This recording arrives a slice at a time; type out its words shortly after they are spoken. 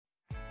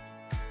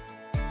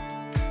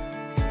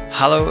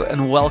Hello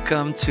and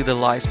welcome to the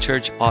Life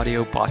Church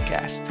audio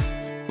podcast.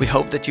 We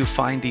hope that you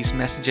find these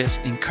messages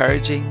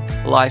encouraging,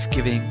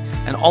 life-giving,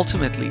 and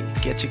ultimately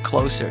get you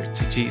closer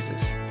to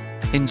Jesus.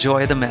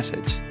 Enjoy the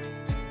message.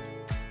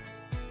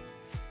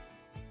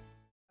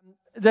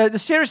 The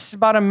series is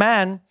about a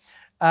man,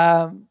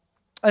 and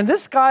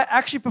this guy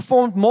actually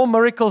performed more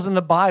miracles in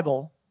the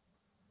Bible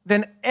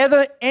than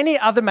any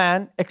other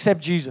man except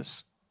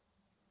Jesus.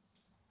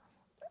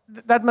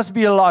 That must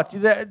be a lot.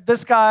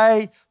 This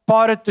guy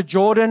parted the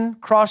Jordan,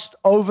 crossed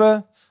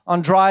over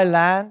on dry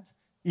land.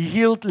 He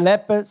healed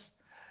lepers.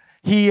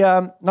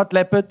 Not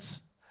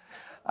leopards.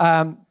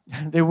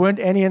 There weren't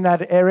any in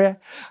that area.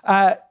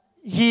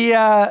 He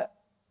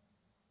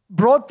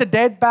brought the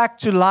dead back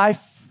to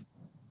life.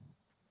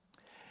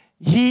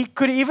 He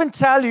could even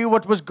tell you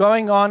what was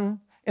going on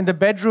in the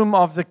bedroom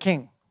of the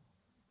king.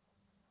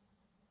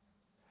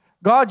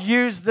 God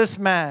used this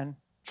man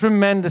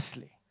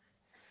tremendously.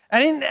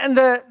 And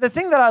the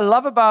thing that I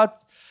love about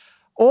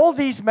all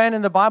these men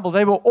in the Bible,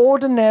 they were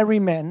ordinary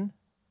men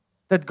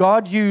that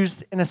God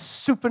used in a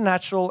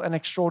supernatural and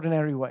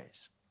extraordinary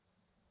ways.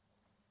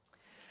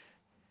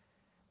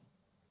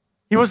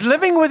 He was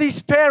living with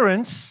his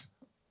parents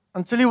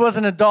until he was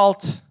an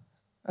adult,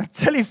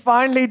 until he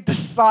finally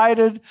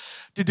decided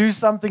to do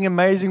something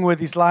amazing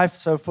with his life.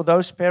 So for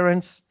those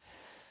parents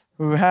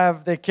who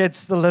have their kids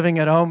still living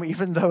at home,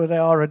 even though they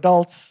are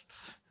adults,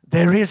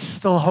 there is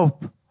still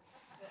hope.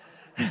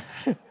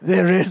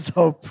 There is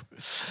hope.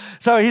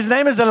 So his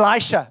name is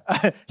Elisha.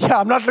 Yeah,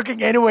 I'm not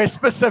looking anywhere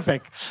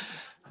specific.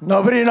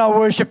 Nobody in our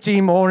worship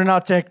team or in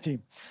our tech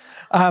team.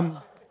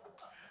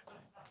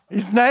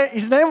 His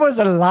name was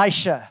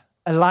Elisha.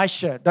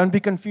 Elisha. Don't be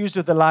confused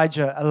with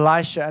Elijah.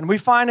 Elisha. And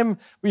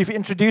we've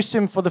introduced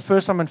him for the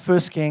first time in 1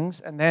 Kings,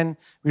 and then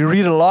we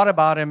read a lot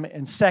about him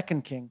in 2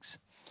 Kings.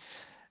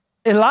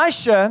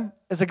 Elisha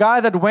is a guy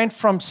that went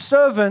from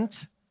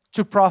servant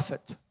to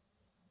prophet.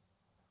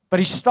 But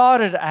he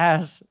started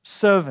as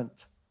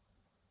servant.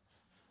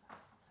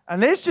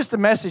 And there's just a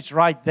message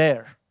right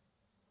there.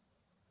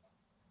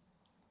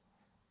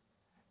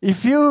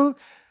 If you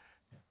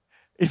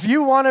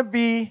want to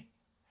be,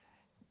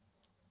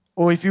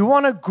 or if you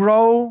want to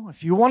grow,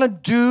 if you want to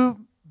do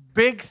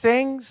big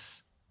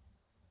things,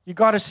 you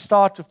got to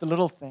start with the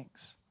little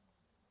things.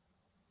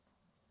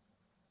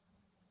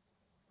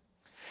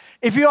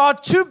 If you are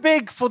too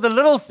big for the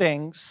little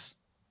things,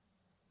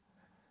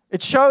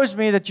 it shows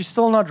me that you're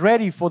still not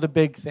ready for the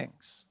big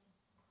things.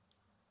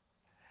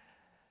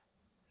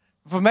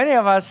 For many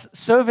of us,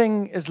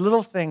 serving is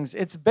little things.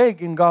 It's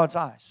big in God's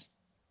eyes.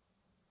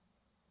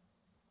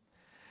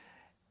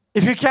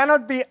 If you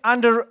cannot be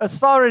under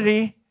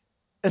authority,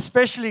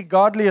 especially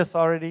godly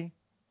authority,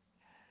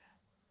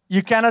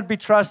 you cannot be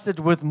trusted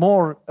with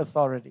more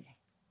authority,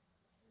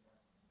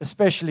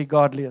 especially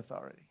godly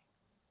authority.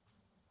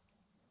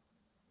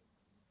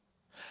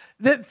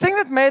 The thing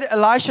that made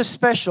Elisha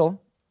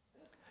special,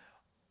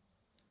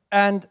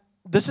 and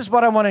this is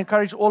what I want to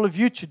encourage all of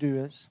you to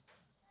do, is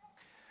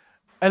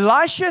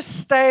Elisha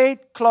stayed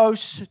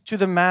close to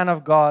the man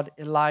of God,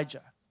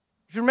 Elijah.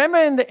 If you remember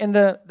in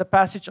the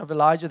passage of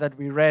Elijah that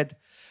we read,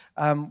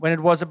 when it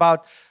was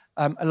about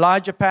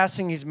Elijah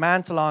passing his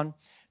mantle on,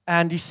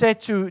 and he said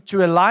to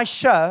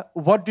Elisha,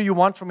 "What do you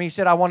want from me?" He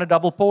said, "I want a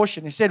double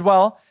portion." He said,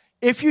 "Well,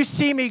 if you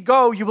see me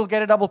go, you will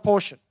get a double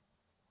portion."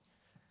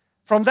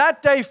 From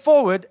that day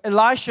forward,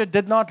 Elisha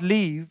did not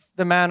leave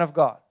the man of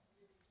God.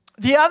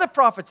 The other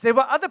prophets, there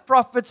were other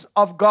prophets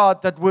of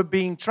God that were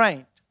being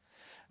trained.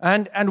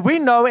 And we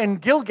know in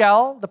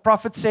Gilgal, the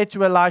prophet said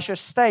to Elisha,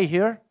 "Stay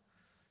here."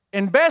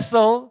 In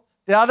Bethel,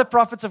 the other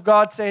prophets of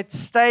God said,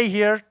 "Stay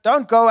here.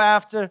 Don't go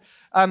after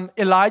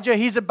Elijah.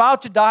 He's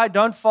about to die.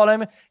 Don't follow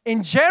him."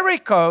 In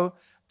Jericho,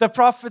 the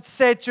prophet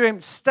said to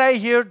him, "Stay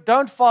here.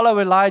 Don't follow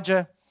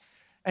Elijah."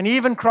 And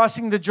even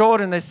crossing the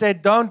Jordan, they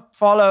said, "Don't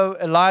follow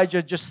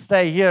Elijah. Just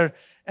stay here."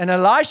 And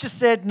Elisha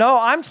said, "No,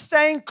 I'm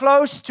staying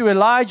close to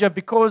Elijah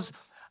because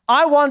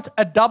I want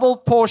a double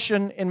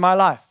portion in my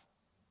life."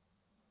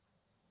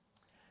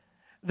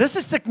 This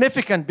is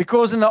significant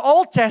because in the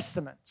Old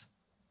Testament,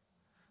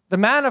 the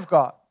man of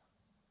God,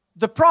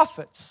 the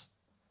prophets,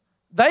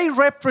 they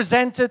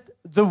represented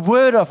the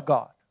Word of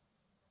God.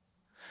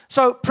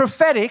 So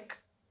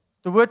prophetic,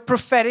 the word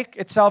prophetic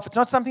itself, it's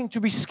not something to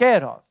be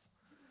scared of.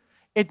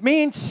 It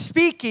means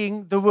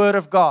speaking the Word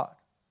of God.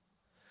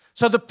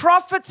 So the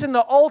prophets in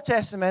the Old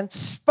Testament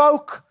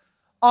spoke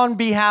on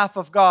behalf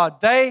of God.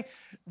 They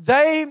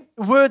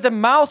were the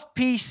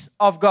mouthpiece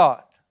of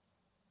God.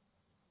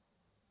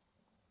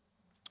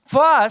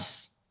 For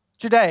us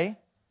today,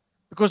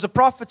 because the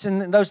prophets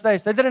in those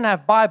days, they didn't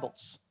have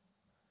Bibles.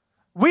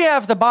 We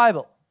have the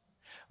Bible.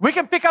 We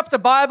can pick up the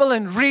Bible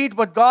and read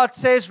what God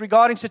says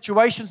regarding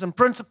situations and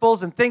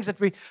principles and things that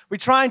we're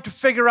trying to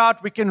figure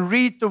out. We can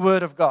read the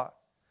Word of God.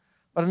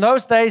 But in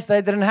those days,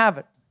 they didn't have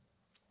it.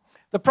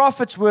 The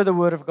prophets were the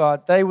Word of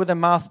God. They were the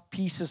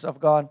mouthpieces of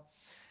God.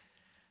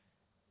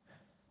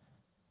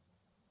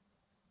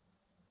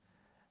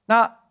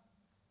 Now,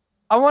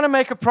 I want to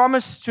make a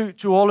promise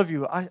to all of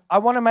you. I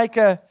want to make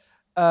a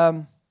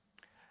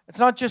It's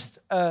not just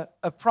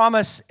a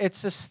promise,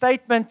 it's a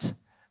statement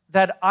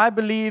that I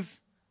believe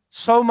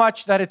so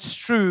much that it's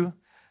true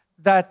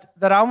that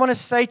I want to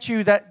say to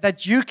you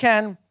that you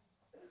can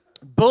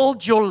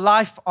build your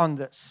life on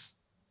this.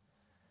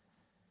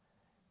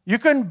 You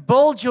can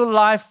build your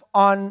life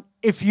on,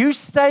 if you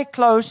stay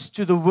close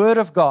to the Word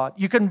of God,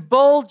 you can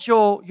build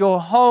your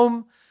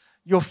home,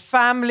 your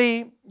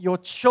family, your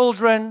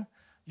children,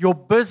 your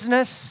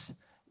business,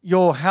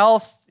 your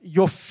health,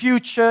 your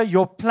future,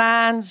 your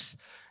plans.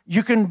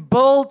 You can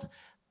build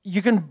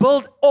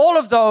all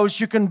of those.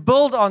 You can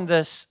build on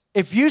this.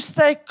 If you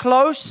stay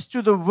close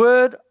to the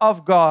Word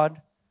of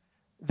God,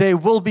 there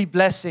will be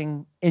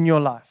blessing in your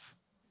life.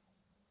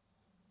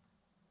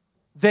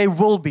 There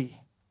will be.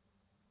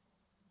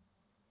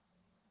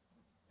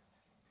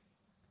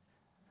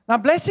 Now,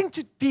 blessing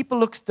to people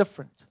looks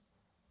different.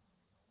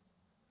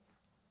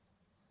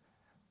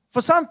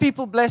 For some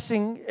people,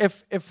 blessing,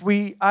 if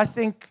we, I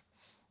think,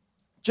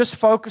 just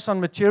focus on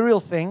material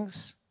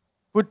things,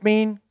 would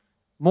mean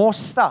more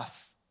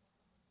stuff.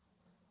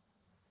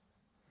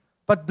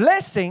 But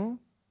blessing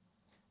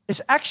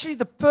is actually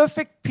the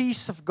perfect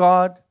peace of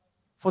God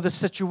for the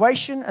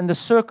situation and the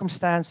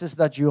circumstances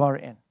that you are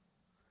in.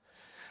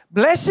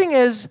 Blessing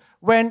is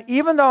when,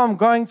 even though I'm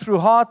going through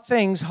hard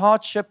things,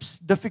 hardships,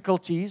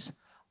 difficulties,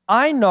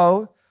 I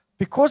know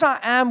because I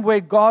am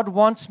where God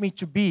wants me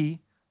to be,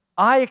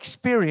 I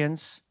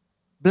experience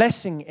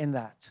blessing in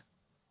that.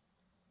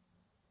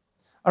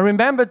 I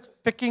remember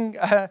picking,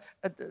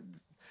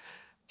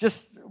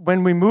 just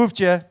when we moved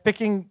here,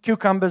 picking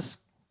cucumbers,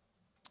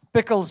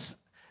 pickles.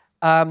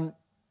 I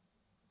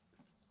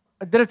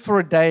did it for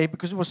a day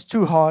because it was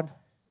too hard.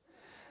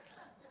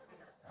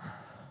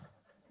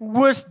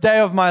 Worst day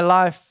of my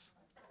life.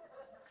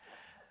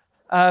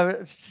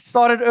 It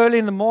started early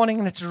in the morning,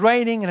 and it's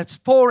raining, and it's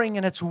pouring,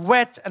 and it's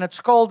wet, and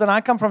it's cold. And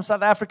I come from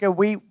South Africa,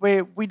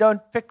 where we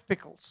don't pick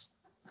pickles.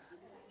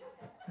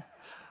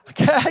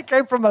 I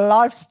came from a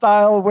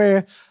lifestyle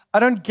where I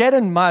don't get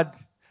in mud.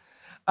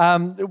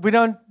 We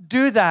don't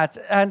do that.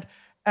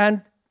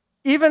 And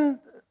even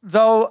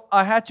though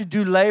I had to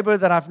do labor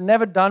that I've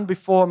never done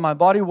before, my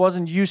body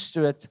wasn't used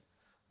to it.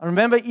 I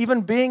remember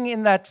even being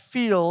in that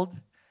field,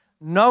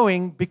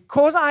 knowing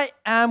because I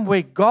am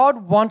where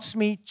God wants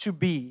me to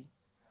be,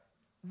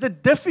 the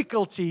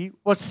difficulty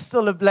was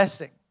still a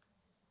blessing.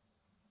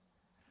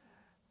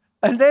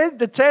 And then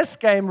the test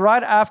came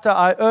right after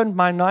I earned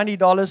my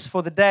 $90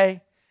 for the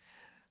day.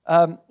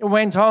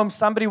 Went home.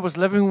 Somebody was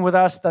living with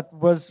us that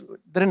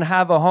didn't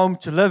have a home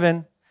to live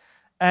in.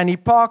 And he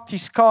parked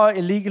his car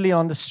illegally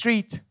on the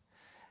street.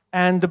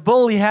 And the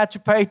bill he had to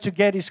pay to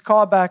get his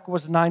car back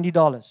was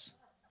 $90.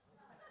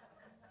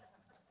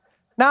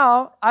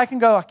 Now, I can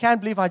go, I can't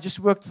believe I just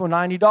worked for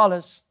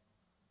 $90.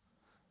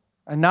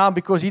 And now,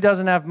 because he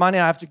doesn't have money,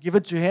 I have to give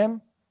it to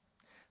him.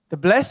 The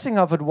blessing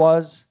of it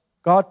was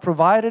God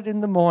provided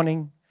in the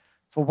morning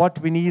for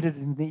what we needed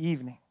in the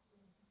evening.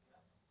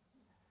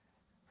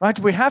 Right?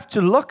 We have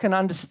to look and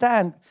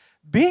understand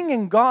being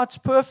in God's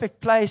perfect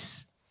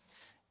place.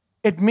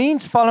 It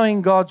means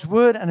following God's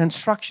word and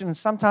instruction. And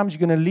sometimes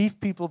you're going to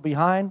leave people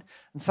behind.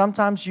 And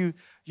sometimes you're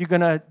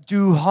going to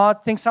do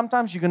hard things.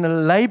 Sometimes you're going to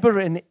labor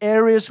in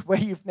areas where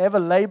you've never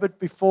labored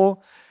before.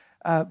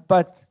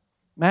 But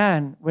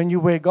man, when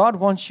you're where God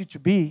wants you to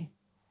be,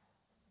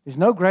 there's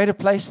no greater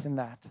place than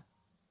that.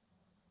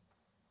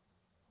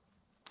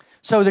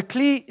 So the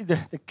key,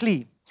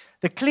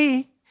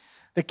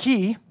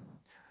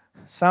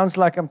 sounds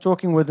like I'm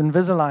talking with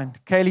Invisalign.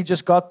 Kaylee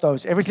just got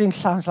those. Everything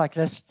sounds like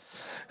this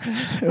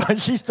when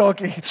she's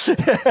talking. So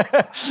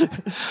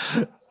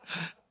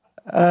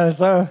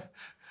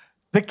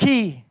the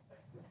key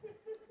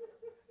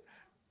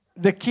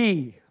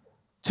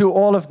to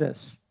all of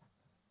this,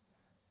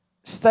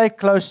 stay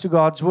close to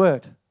God's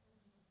word.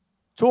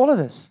 To all of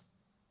this.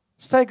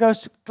 Stay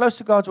close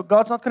to God's word.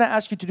 God's not going to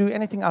ask you to do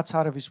anything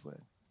outside of his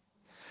word.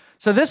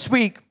 So this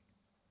week,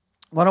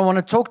 what I want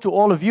to talk to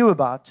all of you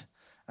about,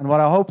 and what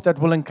I hope that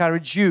will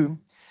encourage you,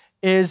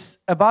 is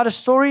about a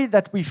story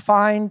that we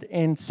find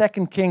in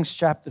 2 Kings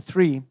chapter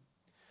 3.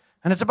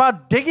 And it's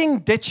about digging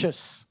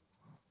ditches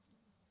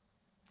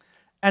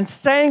and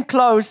staying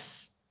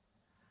close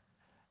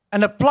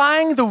and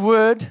applying the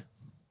word,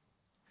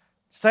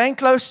 staying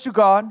close to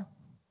God.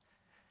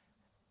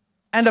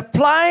 And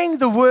applying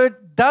the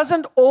word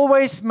doesn't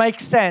always make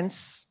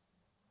sense,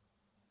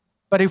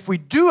 but if we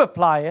do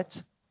apply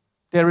it,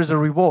 there is a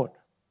reward.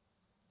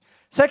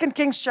 2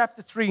 Kings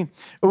chapter 3,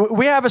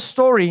 we have a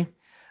story,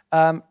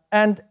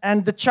 and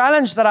the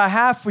challenge that I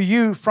have for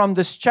you from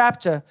this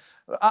chapter,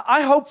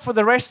 I hope for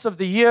the rest of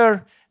the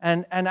year,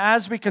 and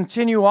as we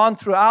continue on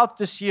throughout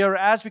this year,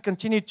 as we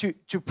continue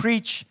to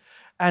preach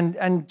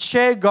and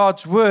share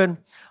God's word,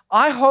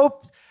 I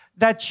hope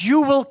that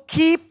you will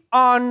keep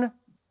on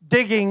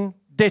digging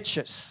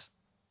ditches.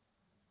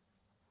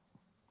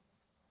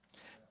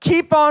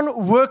 Keep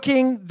on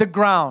working the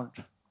ground.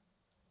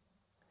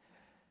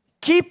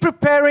 Keep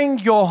preparing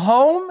your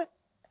home.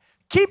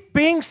 Keep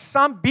being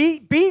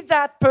be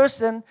that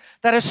person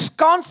that is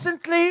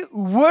constantly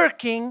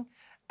working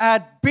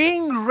at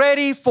being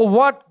ready for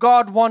what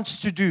God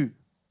wants to do.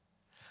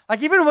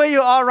 Like even where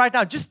you are right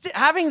now, just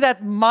having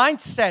that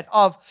mindset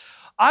of,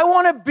 I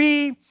want to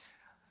be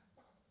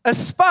a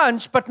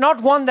sponge, but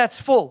not one that's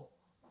full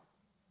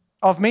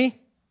of me.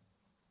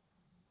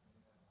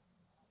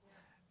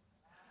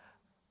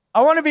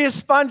 I want to be a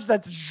sponge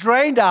that's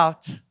drained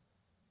out,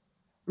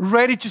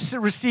 ready to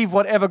receive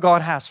whatever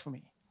God has for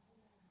me.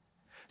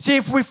 See,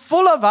 if we're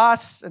full of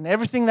us and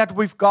everything that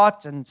we've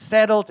got and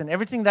settled and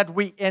everything that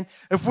we're in,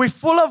 if we're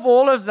full of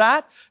all of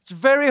that, it's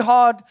very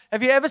hard.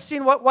 Have you ever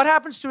seen what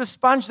happens to a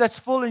sponge that's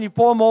full and you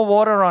pour more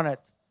water on it?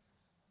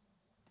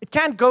 It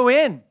can't go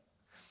in.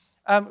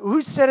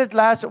 Who said it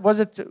last? Was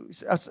it,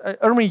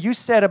 Ermi, you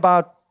said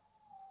about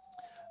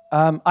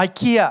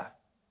IKEA.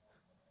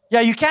 Yeah,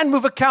 you can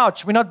move a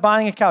couch. We're not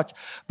buying a couch.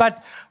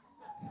 But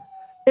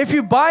if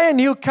you buy a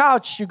new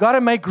couch, you got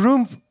to make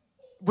room,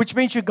 which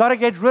means you got to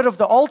get rid of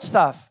the old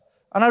stuff.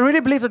 And I really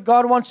believe that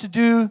God wants to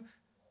do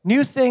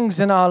new things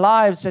in our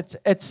lives.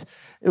 This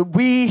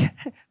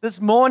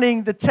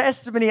morning, the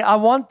testimony, I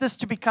want this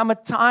to become a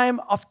time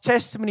of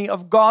testimony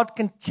of God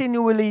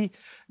continually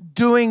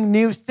doing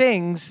new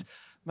things.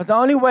 But the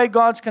only way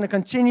God's going to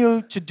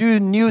continue to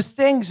do new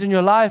things in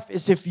your life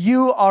is if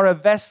you are a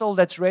vessel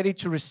that's ready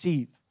to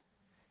receive.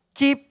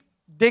 Keep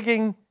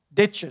digging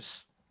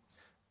ditches.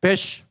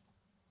 Bish.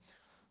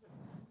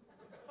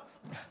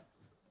 I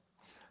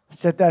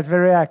said that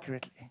very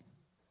accurately.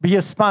 Be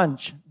a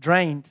sponge,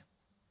 drained.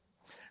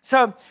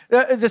 So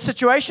the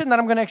situation that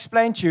I'm going to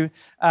explain to you,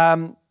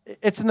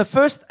 it's in the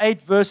first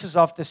 8 verses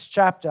of this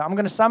chapter. I'm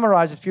going to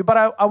summarize a few, but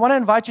I want to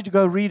invite you to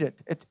go read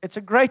it. It's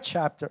a great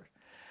chapter.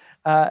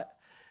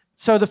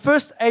 So the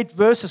first 8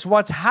 verses,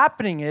 what's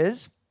happening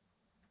is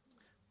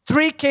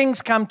 3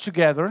 kings come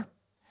together.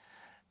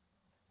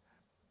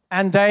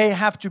 And they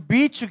have to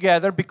be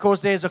together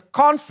because there's a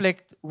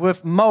conflict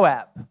with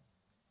Moab.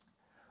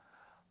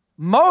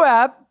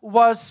 Moab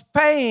was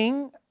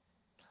paying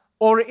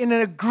or in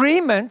an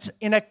agreement,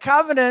 in a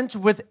covenant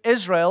with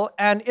Israel,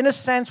 and in a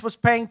sense was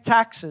paying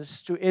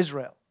taxes to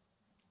Israel.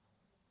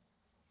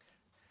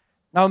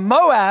 Now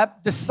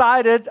Moab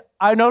decided,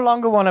 I no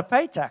longer want to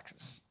pay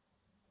taxes.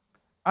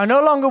 I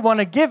no longer want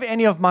to give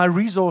any of my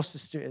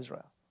resources to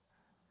Israel.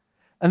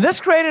 And this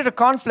created a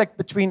conflict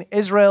between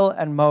Israel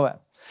and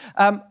Moab.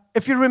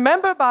 If you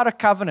remember about a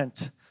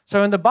covenant,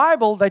 so in the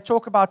Bible, they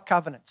talk about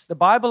covenants. The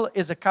Bible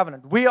is a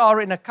covenant. We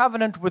are in a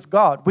covenant with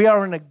God. We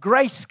are in a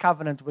grace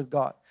covenant with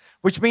God,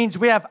 which means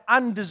we have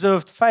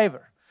undeserved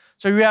favor.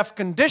 So you have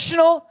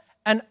conditional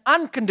and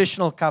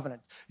unconditional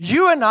covenant.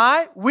 You and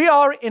I, we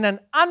are in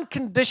an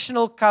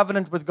unconditional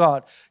covenant with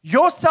God.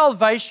 Your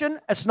salvation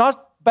is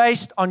not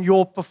based on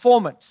your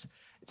performance.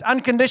 It's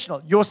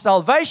unconditional. Your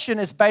salvation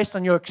is based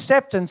on your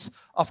acceptance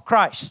of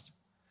Christ.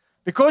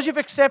 Because you've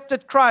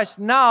accepted Christ,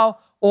 now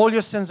all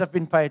your sins have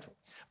been paid for.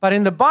 But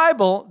in the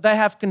Bible, they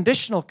have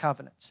conditional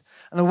covenants.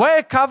 And the way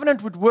a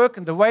covenant would work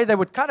and the way they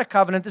would cut a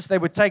covenant is they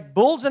would take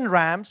bulls and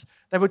rams,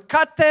 they would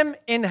cut them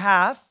in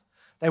half,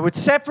 they would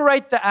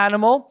separate the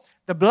animal.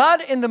 The blood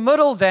in the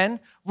middle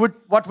then,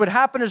 what would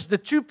happen is the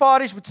 2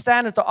 parties would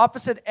stand at the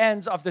opposite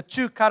ends of the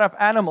 2 cut up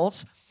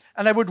animals,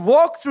 and they would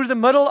walk through the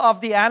middle of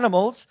the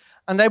animals,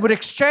 and they would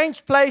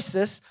exchange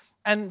places.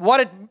 And what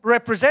it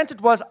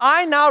represented was,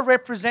 I now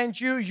represent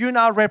you, you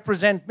now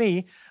represent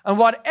me. And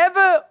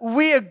whatever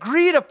we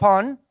agreed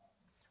upon,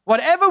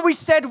 whatever we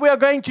said we are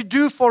going to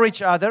do for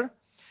each other,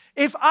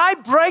 if I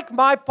break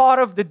my part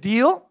of the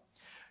deal,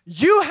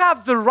 you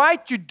have the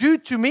right to do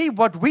to me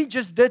what we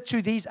just did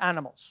to these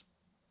animals.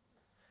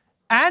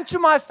 And to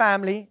my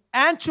family,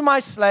 and to my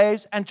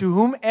slaves, and to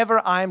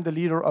whomever I am the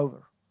leader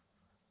over.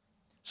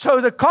 So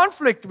the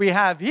conflict we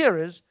have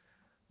here is,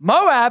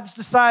 Moab's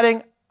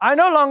deciding, I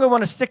no longer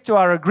want to stick to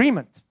our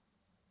agreement.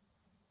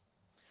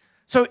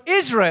 So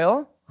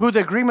Israel, who the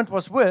agreement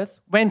was with,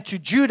 went to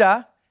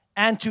Judah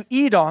and to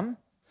Edom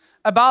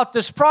about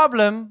this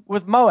problem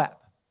with Moab.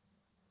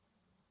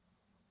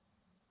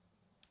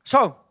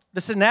 So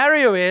the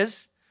scenario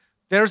is,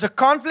 there's a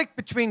conflict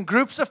between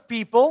groups of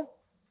people.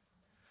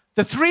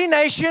 The 3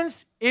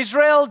 nations,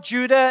 Israel,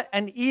 Judah,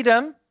 and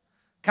Edom,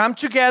 come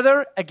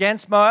together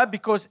against Moab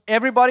because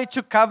everybody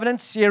took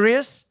covenant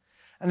serious.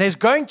 And there's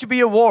going to be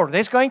a war.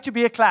 There's going to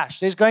be a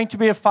clash. There's going to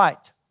be a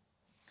fight.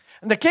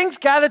 And the kings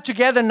gathered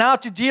together now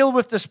to deal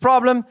with this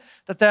problem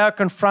that they are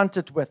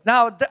confronted with.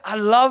 Now, I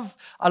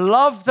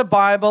love the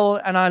Bible,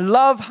 and I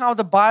love how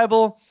the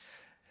Bible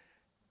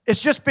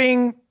is just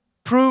being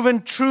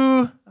proven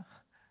true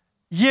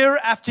year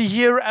after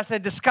year as they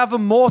discover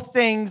more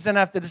things and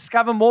as they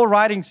discover more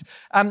writings.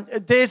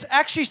 There's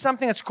actually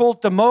something that's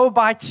called the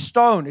Moabite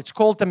stone. It's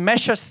called the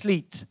Mesha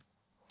Sleet,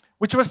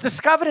 which was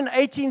discovered in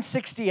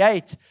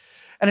 1868.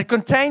 And it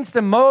contains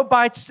the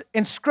Moabite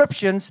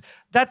inscriptions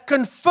that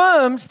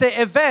confirms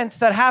the events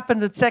that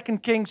happened in 2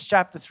 Kings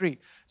chapter 3.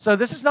 So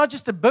this is not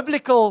just a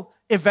biblical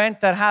event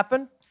that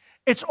happened.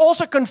 It's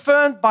also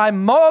confirmed by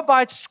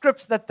Moabite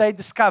scripts that they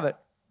discovered.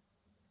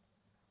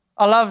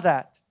 I love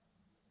that.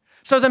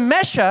 So the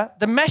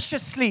Mesha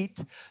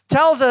sleet,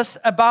 tells us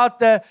about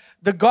the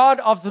god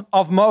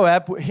of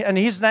Moab, and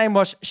his name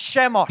was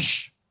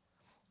Shemosh.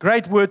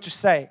 Great word to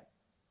say.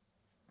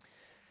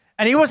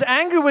 And he was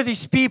angry with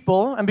his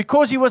people, and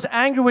because he was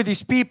angry with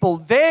his people,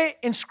 their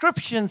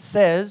inscription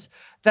says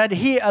that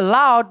he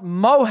allowed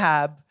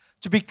Moab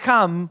to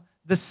become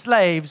the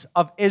slaves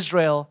of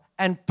Israel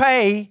and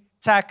pay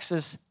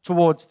taxes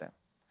towards them.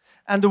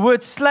 And the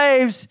word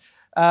slaves,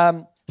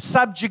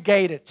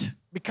 subjugated,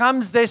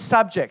 becomes their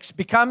subjects,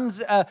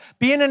 becomes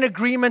be in an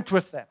agreement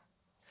with them.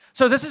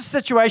 So this is the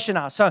situation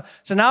now. So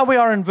now we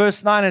are in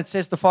verse 9, and it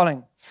says the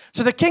following.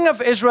 So the king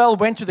of Israel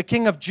went to the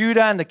king of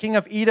Judah and the king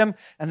of Edom,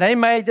 and they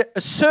made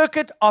a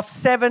circuit of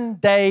 7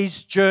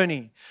 days'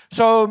 journey.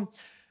 So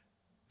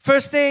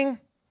first thing,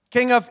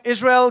 king of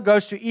Israel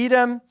goes to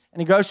Edom,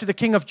 and he goes to the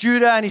king of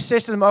Judah, and he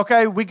says to them,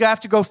 okay, we have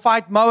to go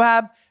fight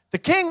Moab. The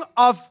king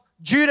of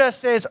Judah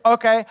says,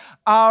 okay,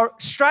 our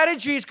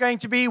strategy is going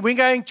to be, we're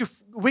going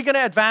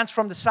to advance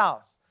from the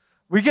south.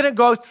 We're going to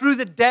go through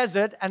the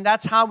desert, and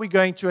that's how we're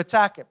going to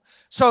attack him.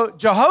 So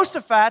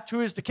Jehoshaphat, who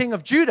is the king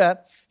of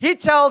Judah, he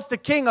tells the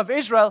king of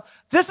Israel,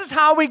 this is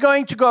how we're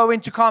going to go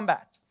into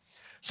combat.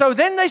 So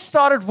then they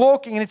started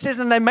walking, and it says,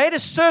 and they made a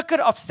circuit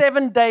of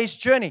 7 days'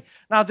 journey.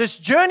 Now, this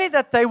journey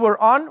that they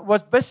were on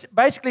was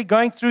basically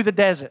going through the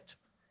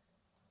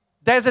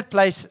desert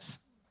places.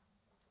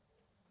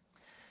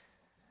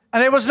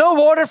 And there was no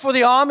water for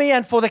the army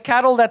and for the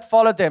cattle that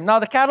followed them. Now,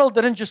 the cattle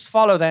didn't just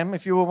follow them.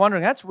 If you were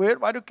wondering, that's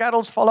weird. Why do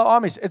cattle follow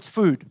armies? It's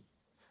food.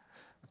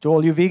 To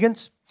all you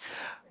vegans,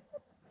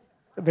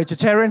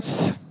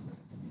 vegetarians,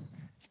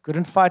 you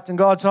couldn't fight in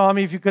God's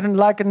army if you couldn't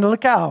like another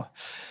cow.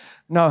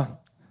 No,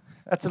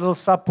 that's a little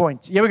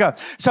sub-point. Here we go.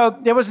 So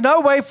there was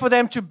no way for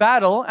them to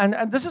battle.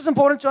 And this is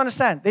important to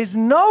understand. There's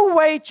no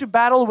way to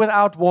battle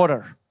without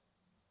water.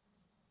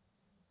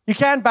 You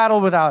can't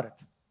battle without it.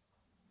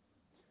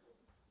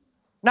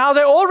 Now,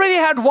 they already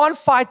had one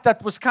fight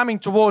that was coming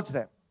towards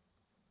them.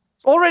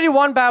 Already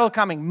one battle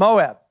coming,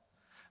 Moab.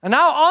 And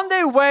now on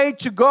their way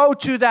to go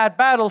to that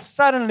battle,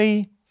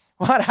 suddenly,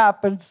 what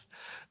happens?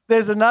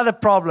 There's another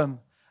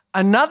problem.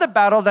 Another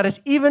battle that is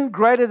even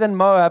greater than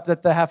Moab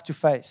that they have to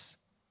face.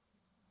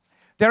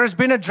 There has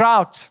been a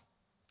drought.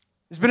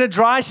 There's been a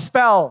dry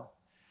spell.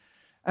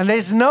 And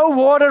there's no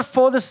water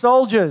for the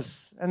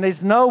soldiers. And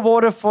there's no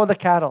water for the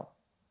cattle.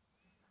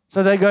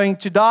 So they're going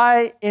to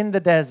die in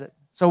the desert.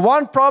 So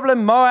one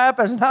problem, Moab,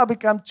 has now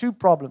become two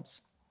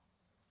problems.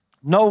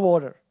 No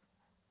water.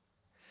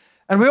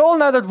 And we all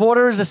know that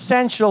water is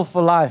essential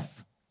for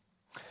life.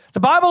 The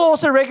Bible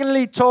also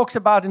regularly talks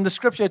about, in the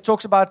scripture, it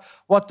talks about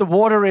what the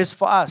water is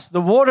for us.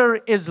 The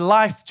water is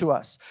life to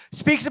us. It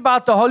speaks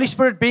about the Holy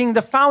Spirit being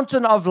the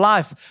fountain of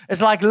life.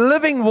 It's like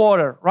living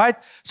water, right?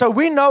 So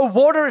we know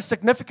water is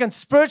significant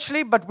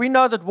spiritually, but we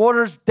know that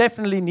water is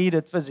definitely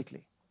needed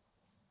physically.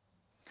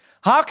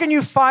 How can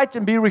you fight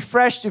and be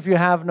refreshed if you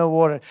have no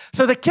water?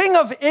 So the king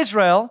of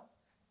Israel,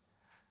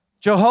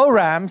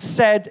 Jehoram,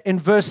 said in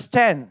verse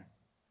 10,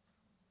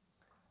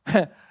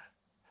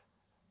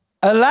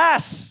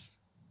 alas,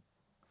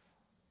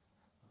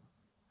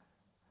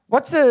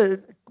 what's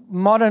the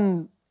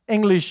modern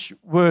English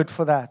word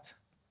for that?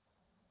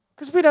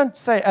 Because we don't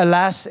say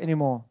alas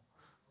anymore.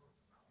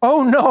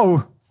 Oh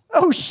no,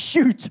 oh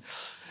shoot.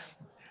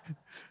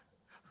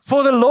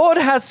 For the Lord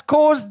has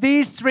caused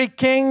these 3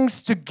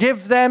 kings to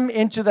give them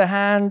into the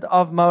hand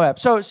of Moab.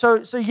 So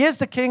here's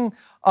the king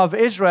of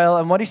Israel,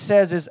 and what he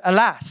says is,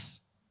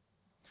 alas,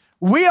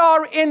 we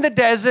are in the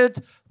desert.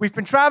 We've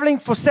been traveling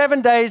for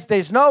 7 days.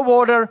 There's no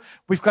water.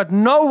 We've got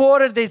no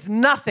water. There's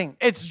nothing.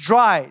 It's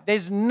dry.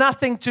 There's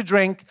nothing to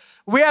drink.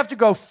 We have to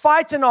go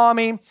fight an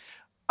army.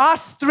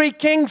 Us 3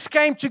 kings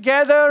came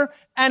together,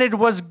 and it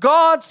was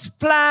God's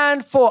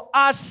plan for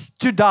us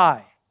to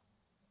die.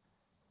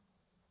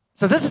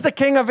 So this is the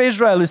king of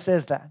Israel who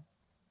says that.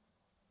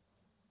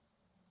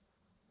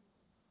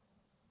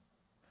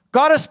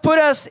 God has put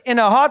us in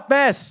a hot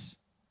mess.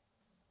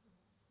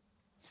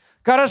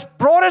 God has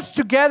brought us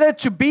together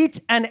to beat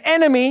an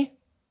enemy.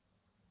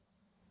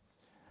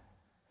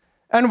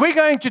 And we're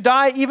going to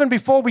die even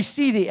before we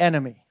see the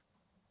enemy.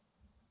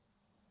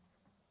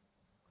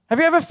 Have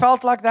you ever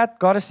felt like that?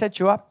 God has set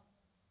you up?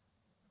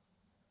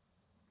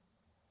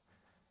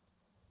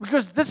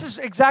 Because this is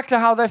exactly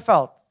how they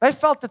felt. They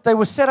felt that they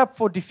were set up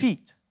for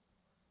defeat.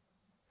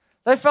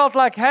 They felt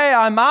like, hey,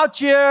 I'm out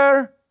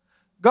here.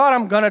 God,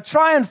 I'm going to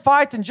try and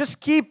fight and just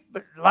keep,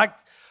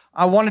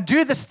 I want to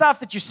do the stuff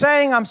that you're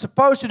saying I'm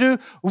supposed to do.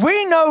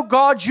 We know,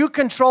 God, you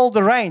control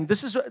the rain.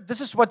 This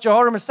is what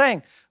Jehoram is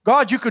saying.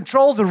 God, you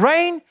control the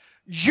rain.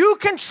 You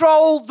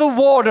control the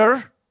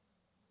water.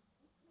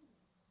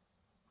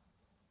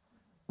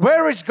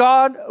 Where is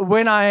God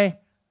when I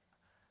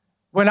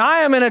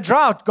am in a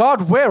drought?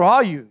 God, where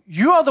are you?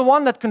 You are the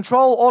one that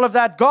control all of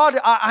that. God,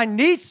 I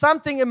need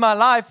something in my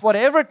life,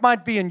 whatever it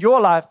might be in your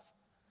life.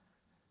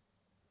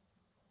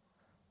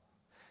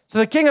 So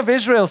the king of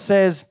Israel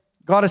says,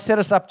 God has set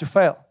us up to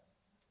fail.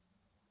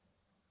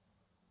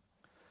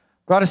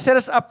 God has set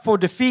us up for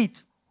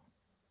defeat.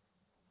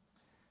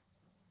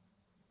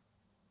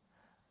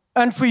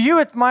 And for you,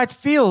 it might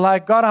feel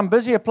like, God, I'm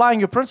busy applying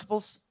your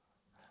principles.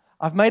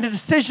 I've made a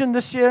decision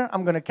this year.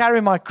 I'm going to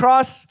carry my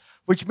cross,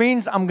 which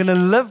means I'm going to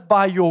live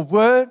by your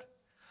word.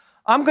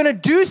 I'm going to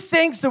do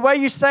things the way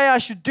you say I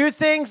should do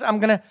things.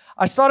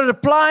 I started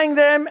applying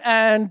them,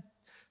 and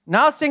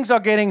now things are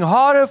getting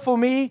harder for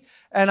me.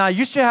 And I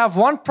used to have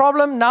one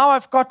problem. Now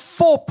I've got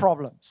 4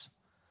 problems.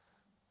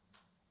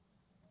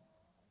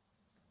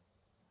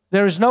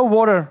 There is no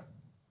water.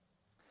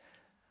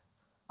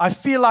 I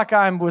feel like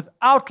I'm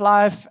without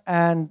life,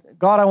 and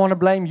God, I want to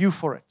blame you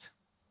for it.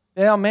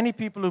 There are many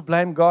people who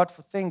blame God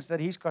for things that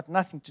He's got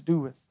nothing to do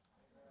with.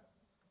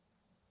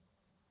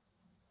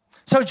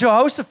 So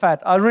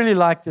Jehoshaphat, I really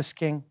like this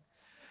king.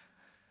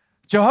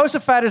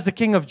 Jehoshaphat is the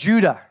king of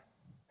Judah.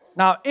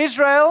 Now,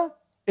 Israel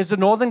is the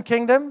northern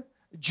kingdom.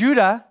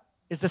 Judah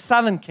is the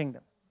southern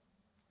kingdom.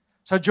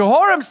 So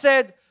Jehoram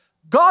said,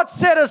 God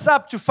set us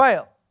up to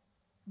fail.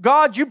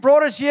 God, you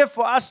brought us here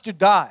for us to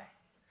die.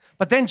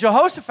 But then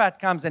Jehoshaphat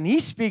comes and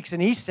he speaks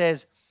and he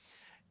says,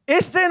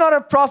 is there not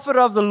a prophet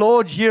of the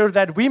Lord here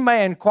that we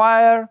may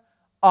inquire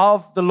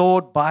of the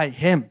Lord by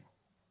him?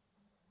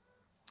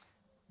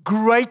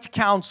 Great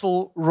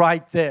counsel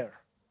right there.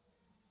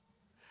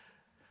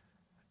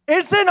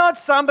 Is there not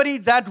somebody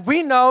that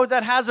we know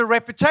that has a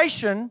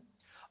reputation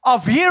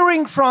of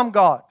hearing from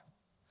God?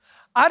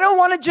 I don't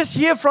want to just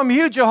hear from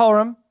you,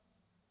 Jehoram.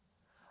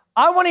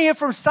 I want to hear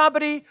from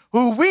somebody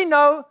who we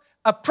know,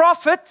 a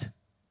prophet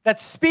that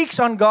speaks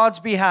on God's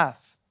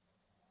behalf.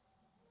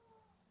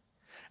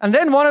 And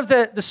then one of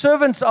the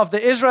servants of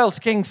the Israel's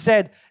king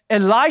said,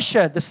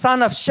 Elisha, the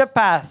son of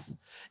Shaphat,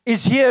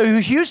 is here, who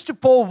used to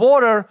pour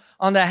water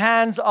on the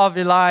hands of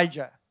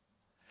Elijah.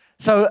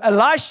 So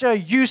Elisha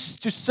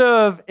used to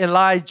serve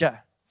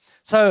Elijah.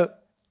 So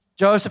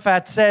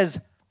Jehoshaphat says,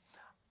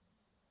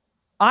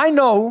 I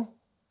know,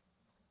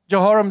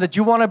 Jehoram, that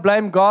you want to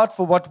blame God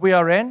for what we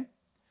are in,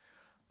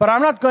 but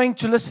I'm not going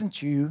to listen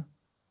to you.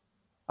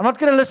 I'm not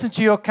going to listen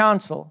to your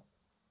counsel.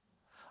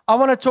 I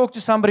want to talk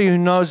to somebody who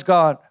knows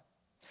God.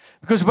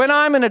 Because when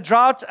I'm in a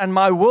drought and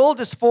my world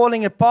is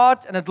falling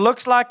apart and it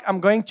looks like I'm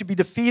going to be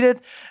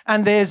defeated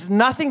and there's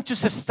nothing to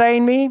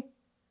sustain me,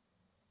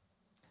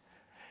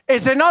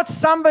 is there not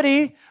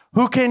somebody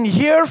who can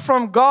hear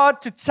from God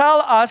to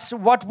tell us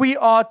what we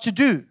are to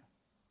do?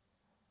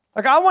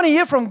 Like, I want to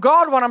hear from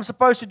God what I'm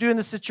supposed to do in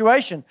this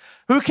situation.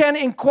 Who can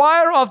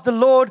inquire of the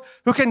Lord,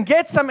 who can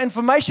get some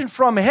information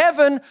from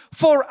heaven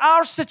for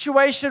our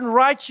situation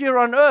right here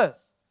on earth.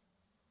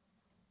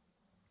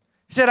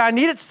 He said, I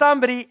needed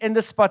somebody in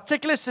this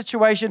particular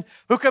situation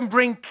who can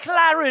bring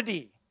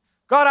clarity.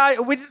 God, I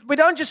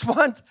don't just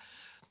want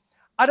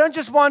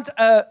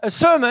a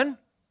sermon.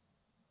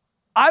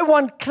 I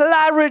want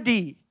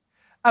clarity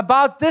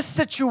about this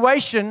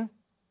situation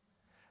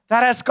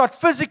that has got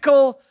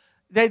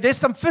there's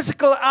some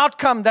physical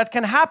outcome that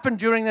can happen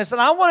during this. And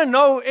I want to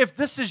know if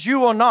this is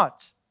you or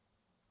not.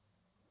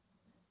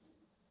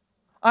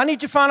 I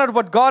need to find out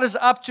what God is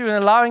up to in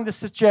allowing the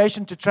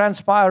situation to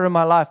transpire in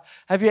my life.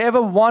 Have you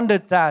ever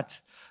wondered that?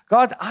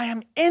 God, I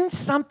am in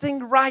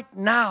something right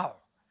now.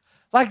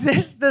 Like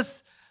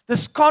this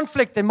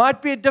conflict. There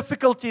might be a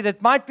difficulty. There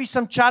might be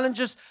some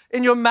challenges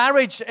in your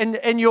marriage,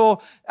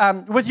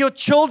 with your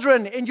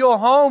children, in your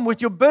home,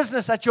 with your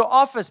business, at your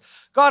office.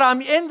 God,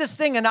 I'm in this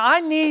thing and I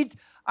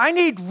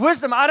need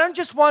wisdom. I don't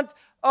just want,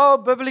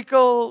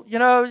 biblical,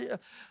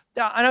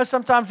 I know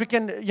sometimes we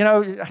can,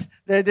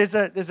 there's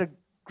a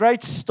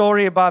great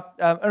story about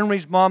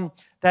Irmri's mom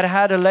that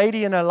had a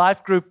lady in her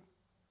life group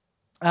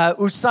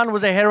whose son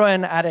was a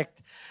heroin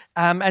addict.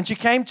 And she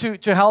came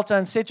to Helter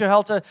and said to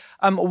Helter,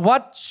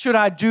 what should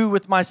I do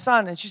with my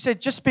son? And she said,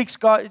 just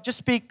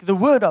speak the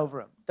word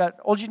over him. That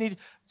all you need,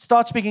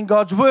 start speaking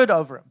God's word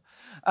over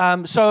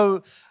him.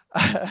 So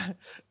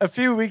a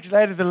few weeks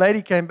later, the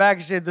lady came back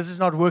and said, this is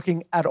not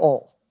working at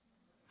all.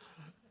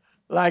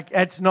 Like,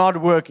 it's not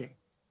working.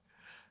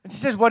 And she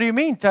says, what do you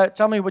mean?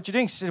 Tell me what you're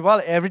doing. She says,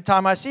 well, every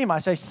time I see him, I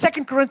say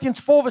 2 Corinthians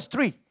 4 verse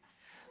 3.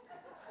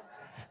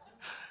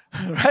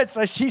 Right?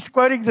 So she's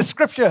quoting the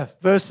scripture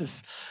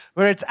verses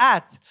where it's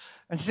at.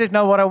 And she says,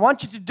 no, what I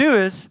want you to do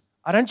is,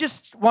 I don't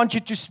just want you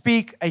to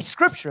speak a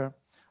scripture.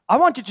 I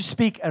want you to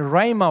speak a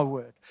rhema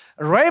word.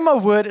 A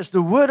rhema word is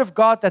the word of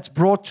God that's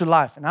brought to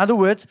life. In other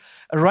words,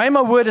 a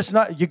rhema word is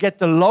not, you get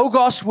the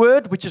logos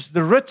word, which is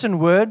the written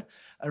word.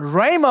 A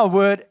rhema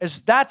word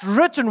is that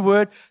written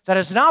word that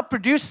has now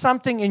produced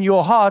something in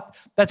your heart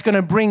that's going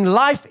to bring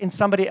life in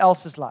somebody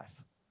else's life.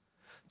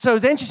 So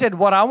then she said,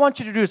 what I want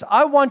you to do is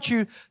I want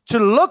you to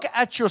look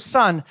at your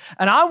son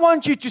and I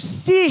want you to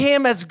see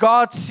him as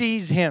God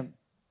sees him.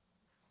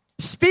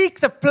 Speak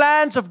the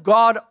plans of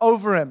God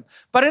over him,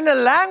 but in a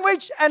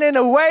language and in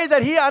a way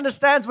that he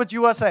understands what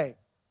you are saying.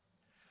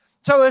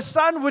 So her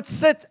son would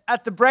sit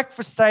at the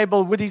breakfast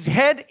table with his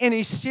head in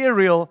his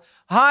cereal,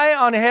 high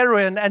on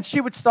heroin, and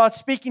she would start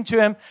speaking to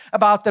him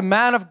about the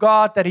man of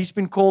God that he's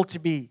been called to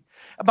be,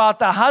 about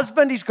the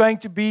husband he's going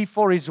to be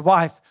for his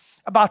wife,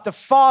 about the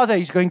father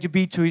he's going to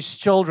be to his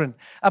children,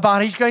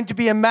 about he's going to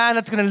be a man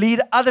that's going to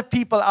lead other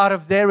people out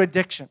of their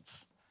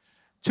addictions.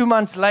 2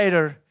 months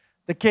later,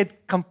 the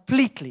kid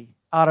completely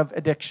out of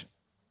addiction.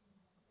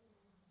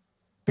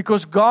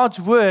 Because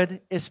God's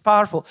word is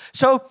powerful.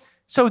 So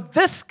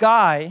this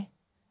guy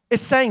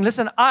is saying,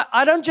 listen,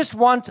 I don't just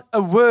want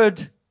a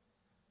word.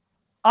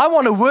 I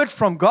want a word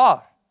from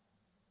God.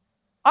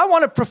 I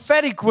want a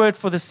prophetic word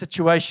for this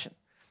situation.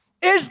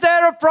 Is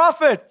there a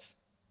prophet?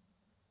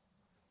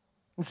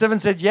 And Stephen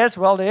said, yes,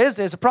 well, there is.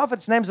 There's a prophet.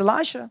 His name's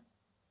Elisha,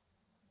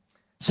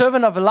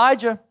 servant of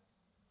Elijah.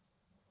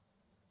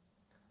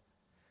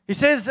 He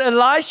says,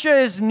 Elisha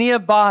is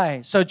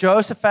nearby. So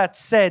Jehoshaphat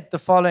said the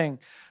following,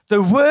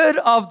 the word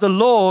of the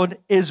Lord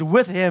is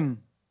with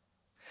him.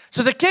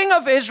 So the king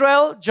of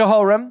Israel,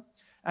 Jehoram,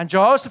 and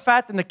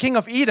Jehoshaphat and the king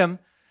of Edom,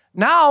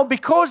 now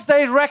because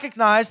they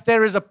recognize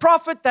there is a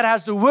prophet that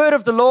has the word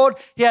of the Lord,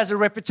 he has a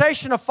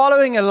reputation of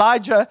following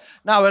Elijah.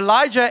 Now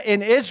Elijah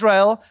in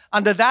Israel,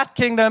 under that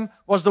kingdom,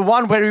 was the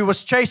one where he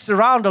was chased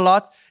around a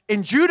lot.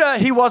 In Judah,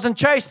 he wasn't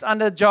chased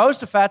under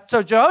Jehoshaphat.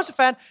 So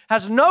Jehoshaphat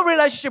has no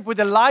relationship with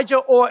Elijah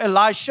or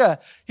Elisha.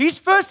 His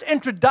first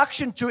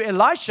introduction to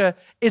Elisha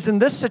is in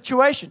this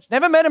situation. He's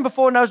never met him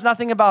before, knows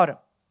nothing about him.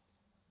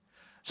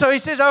 So he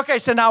says, okay,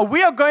 so now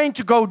we are going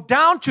to go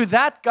down to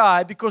that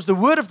guy because the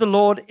word of the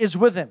Lord is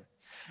with him.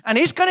 And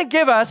he's going to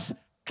give us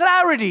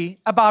clarity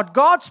about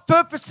God's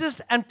purposes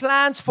and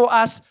plans for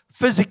us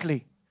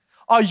physically.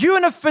 Are you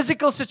in a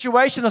physical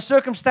situation or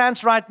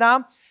circumstance right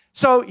now?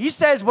 So he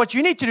says what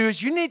you need to do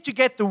is you need to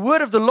get the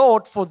word of the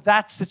Lord for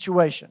that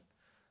situation,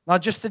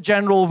 not just a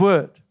general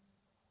word.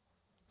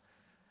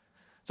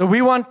 So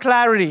we want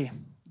clarity.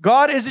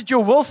 God, is it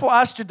your will for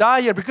us to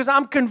die here? Because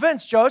I'm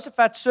convinced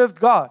Jehoshaphat served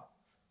God.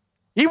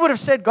 He would have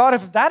said, God,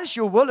 if that is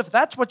your will, if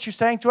that's what you're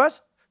saying to us,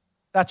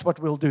 that's what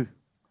we'll do.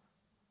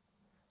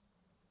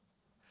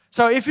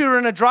 So if you're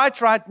in a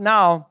drought right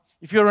now,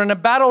 if you're in a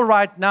battle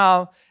right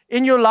now,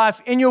 in your life,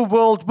 in your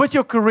world, with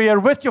your career,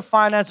 with your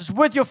finances,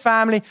 with your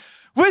family,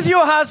 with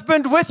your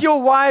husband, with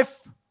your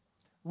wife,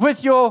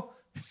 with your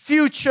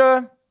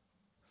future,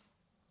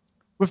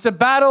 with the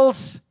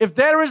battles, if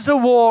there is a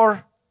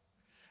war,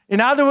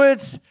 in other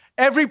words,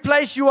 every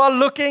place you are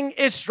looking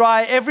is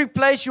dry. Every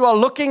place you are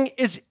looking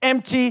is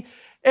empty.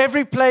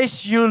 Every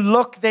place you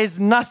look, there's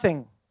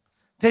nothing.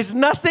 There's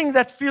nothing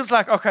that feels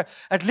like, okay,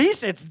 at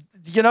least it's,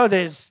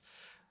 there's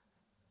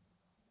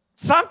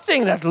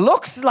something that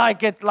looks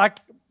like it. Like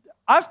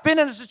I've been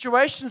in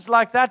situations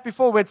like that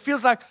before where it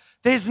feels like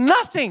there's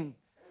nothing.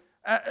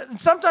 And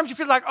sometimes you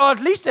feel like, oh,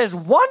 at least there's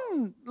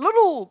one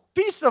little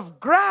piece of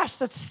grass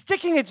that's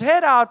sticking its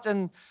head out,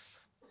 and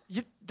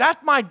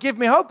that might give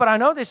me hope. But I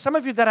know there's some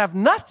of you that have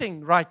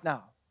nothing right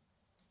now.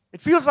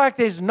 It feels like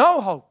there's no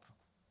hope.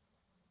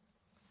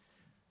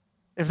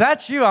 If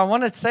that's you, I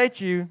want to say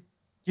to you,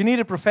 you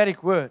need a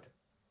prophetic word.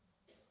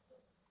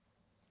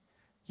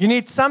 You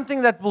need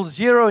something that will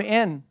zero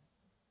in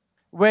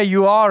where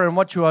you are and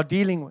what you are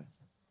dealing with.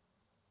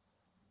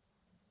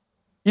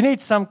 You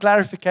need some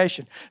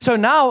clarification. So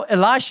now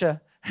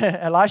Elisha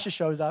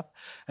shows up,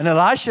 and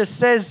Elisha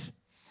says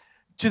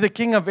to the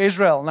king of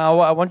Israel, now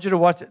I want you to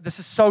watch it. This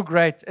is so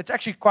great. It's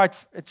actually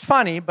it's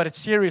funny, but it's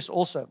serious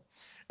also.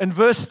 In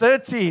verse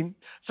 13,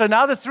 so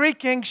now the three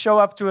kings show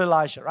up to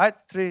Elisha, right?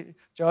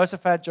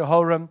 Jehoshaphat,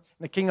 Jehoram, and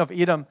the king of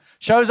Edom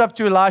shows up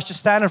to Elisha,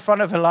 stand in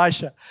front of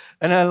Elisha.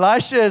 And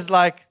Elisha is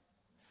like,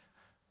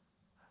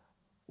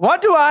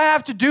 what do I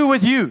have to do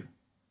with you?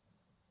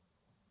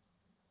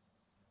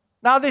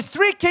 Now, there's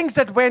three kings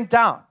that went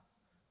down.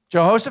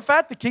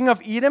 Jehoshaphat, the king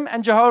of Edom,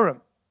 and Jehoram.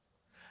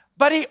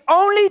 But he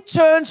only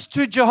turns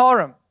to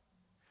Jehoram,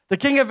 the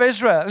king of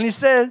Israel, and he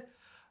said,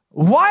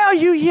 why are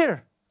you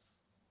here?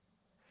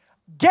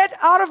 Get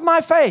out of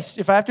my face,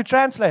 if I have to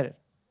translate it.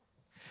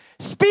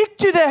 Speak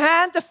to the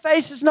hand, the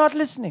face is not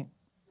listening.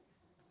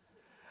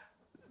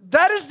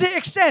 That is the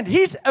extent.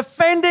 He's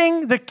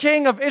offending the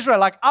king of Israel.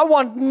 Like, I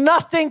want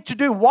nothing to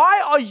do.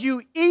 Why are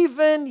you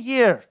even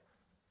here?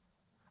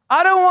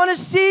 I don't want to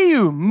see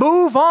you.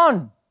 Move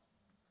on.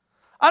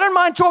 I don't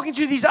mind talking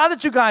to these other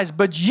two guys,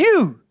 but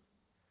you,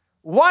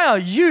 why are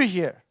you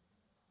here?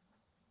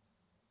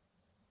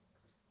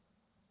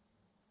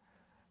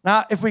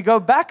 Now, if we go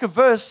back a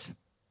verse,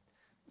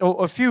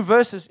 or a few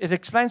verses, it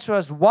explains to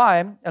us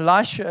why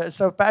Elisha is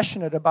so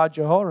passionate about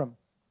Jehoram.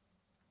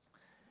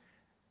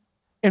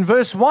 In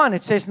verse 1,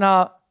 it says,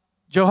 now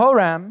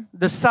Jehoram,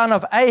 the son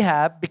of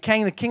Ahab,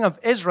 became the king of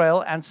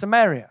Israel and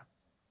Samaria.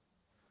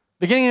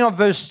 Beginning of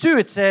verse 2,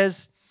 it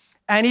says,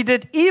 and he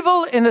did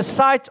evil in the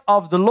sight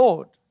of the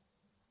Lord.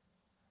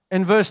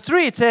 In verse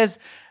 3, it says,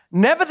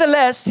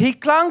 nevertheless, he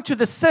clung to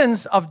the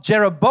sins of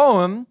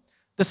Jeroboam,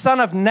 the son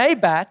of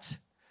Nebat,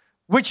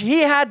 which he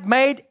had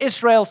made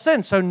Israel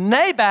sin. So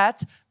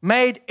Nebat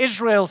made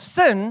Israel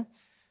sin.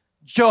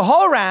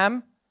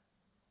 Jehoram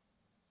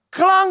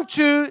clung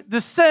to the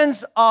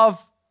sins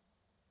of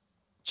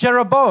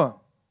Jeroboam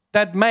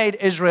that made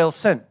Israel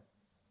sin.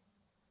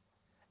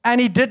 And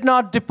he did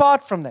not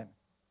depart from them.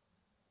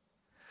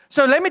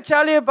 So let me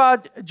tell you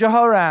about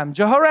Jehoram.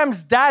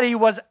 Jehoram's daddy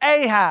was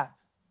Ahab.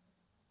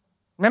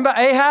 Remember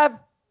Ahab?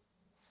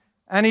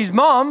 And his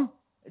mom,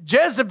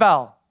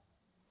 Jezebel.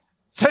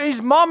 So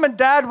his mom and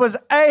dad was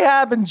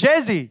Ahab and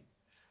Jezebel.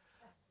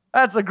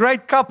 That's a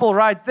great couple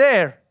right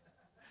there.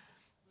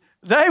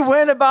 They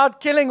went about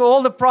killing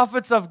all the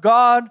prophets of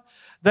God.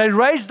 They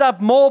raised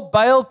up more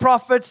Baal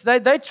prophets.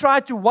 They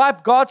tried to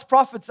wipe God's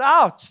prophets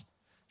out.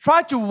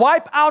 Tried to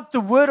wipe out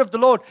the word of the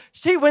Lord.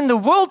 See, when the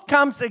world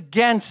comes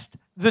against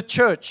the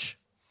church,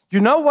 you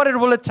know what it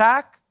will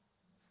attack?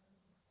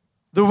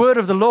 The word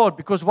of the Lord.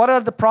 Because what are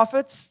the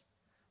prophets?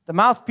 The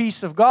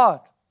mouthpiece of God.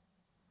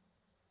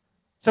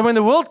 So when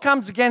the world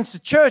comes against the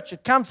church,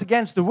 it comes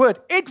against the word.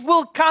 It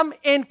will come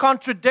in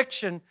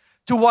contradiction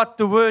to what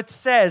the word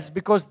says,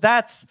 because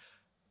that's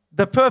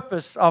the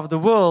purpose of the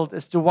world,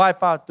 is to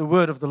wipe out the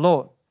word of the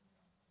Lord.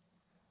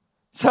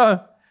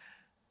 So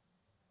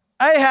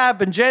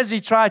Ahab and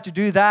Jezebel tried to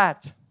do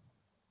that.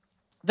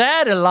 They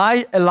had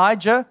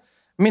Elijah.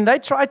 I mean, they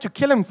tried to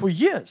kill him for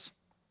years.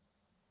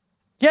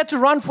 He had to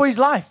run for his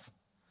life.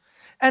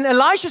 And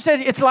Elisha said,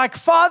 it's like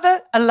father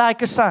and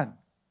like a son.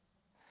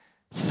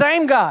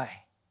 Same guy.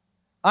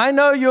 I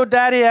know your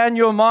daddy and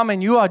your mom,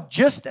 and you are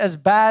just as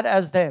bad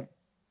as them.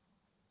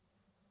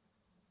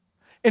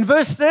 In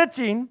verse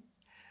 13,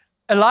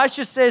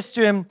 Elisha says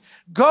to him,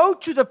 go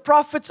to the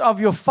prophets of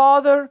your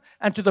father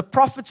and to the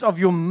prophets of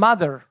your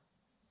mother.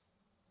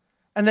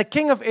 And the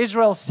king of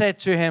Israel said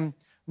to him,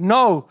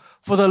 no,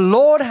 for the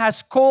Lord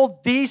has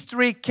called these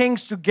three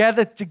kings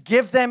together to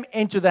give them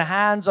into the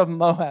hands of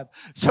Moab.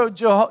 So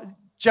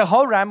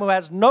Jehoram, who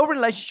has no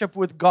relationship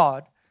with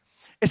God,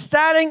 is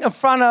standing in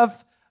front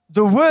of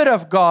the word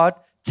of God,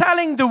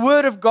 telling the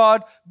word of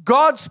God,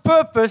 God's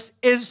purpose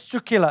is to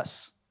kill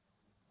us.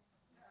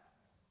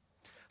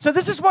 So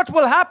this is what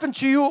will happen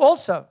to you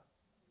also.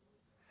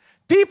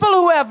 People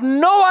who have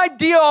no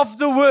idea of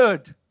the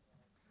word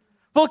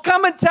will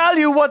come and tell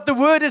you what the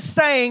word is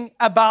saying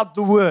about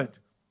the word.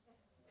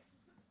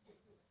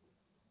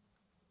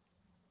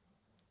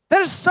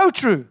 That is so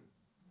true.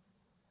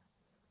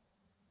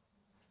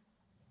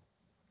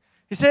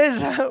 He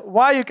says,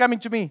 why are you coming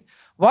to me?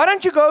 Why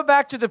don't you go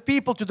back to the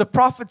people, to the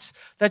prophets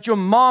that your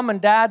mom and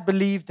dad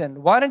believed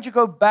in? Why don't you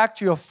go back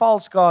to your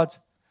false gods?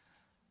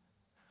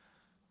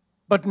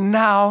 But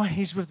now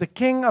he's with the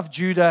king of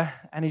Judah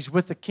and he's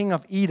with the king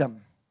of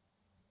Edom.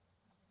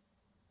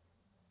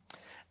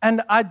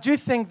 And I do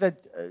think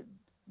that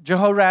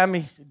Jehoram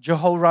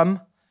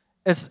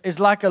is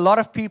like a lot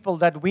of people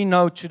that we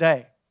know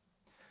today.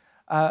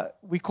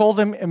 We call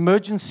them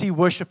emergency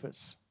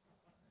worshipers.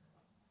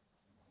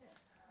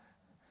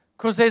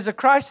 Because there's a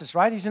crisis,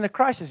 right? He's in a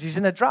crisis. He's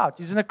in a drought.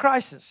 He's in a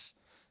crisis.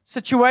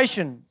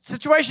 Situation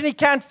he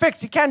can't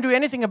fix. He can't do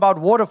anything about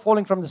water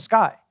falling from the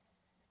sky.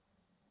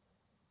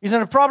 He's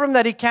in a problem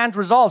that he can't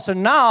resolve. So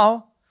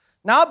now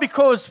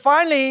because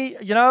finally,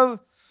 now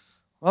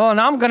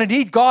I'm going to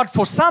need God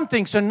for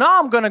something. So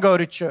now I'm going to go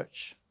to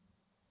church.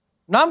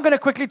 Now I'm going to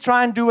quickly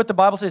try and do what the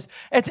Bible says.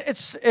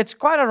 It's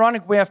quite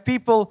ironic. We have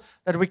people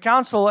that we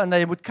counsel, and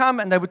they would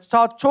come and they would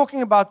start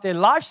talking about their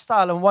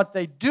lifestyle and what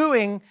they're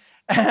doing,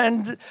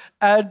 and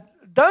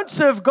don't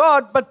serve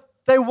God, but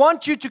they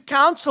want you to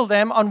counsel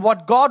them on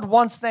what God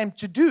wants them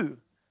to do.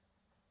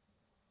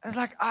 It's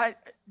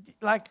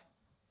like,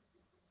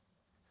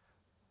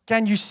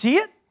 can you see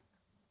it?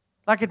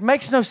 Like, it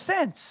makes no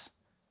sense.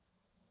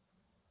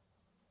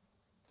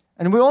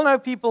 And we all know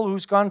people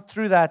who's gone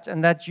through that,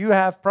 and that you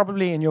have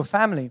probably in your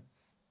family.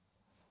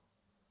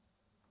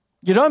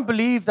 You don't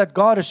believe that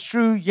God is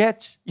true,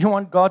 yet you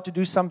want God to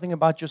do something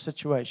about your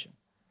situation.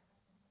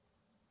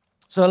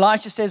 So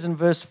Elisha says in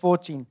verse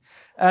 14,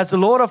 as the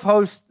Lord of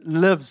hosts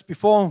lives,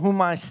 before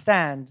whom I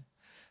stand.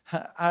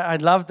 I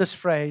love this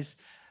phrase.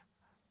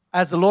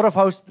 As the Lord of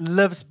hosts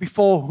lives,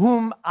 before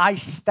whom I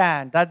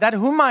stand. That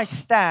whom I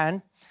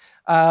stand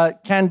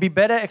can be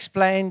better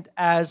explained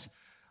as,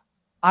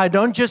 I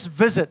don't just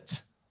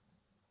visit.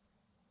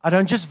 I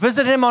don't just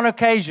visit him on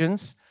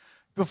occasions.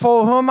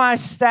 Before whom I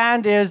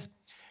stand is,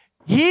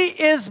 he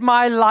is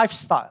my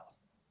lifestyle.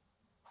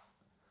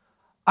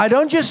 I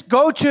don't just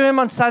go to him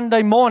on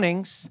Sunday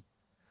mornings.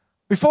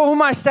 Before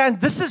whom I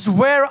stand, this is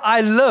where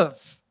I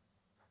live.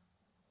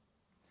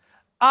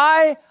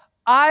 I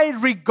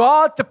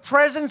regard the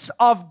presence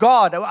of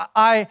God.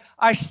 I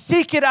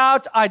seek it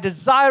out. I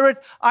desire it.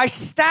 I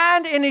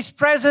stand in his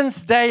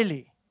presence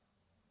daily.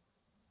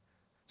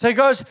 So he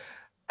goes,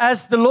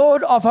 as the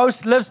Lord of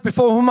hosts lives,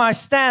 before whom I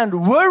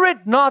stand, were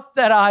it not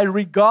that I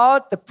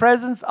regard the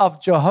presence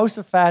of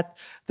Jehoshaphat,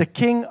 the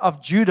king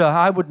of Judah,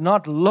 I would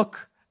not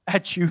look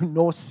at you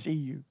nor see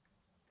you.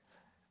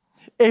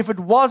 If it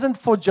wasn't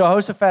for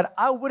Jehoshaphat,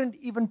 I wouldn't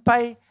even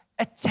pay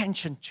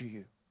attention to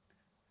you.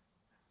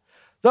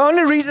 The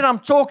only reason I'm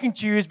talking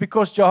to you is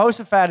because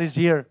Jehoshaphat is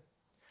here,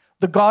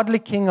 the godly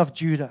king of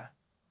Judah.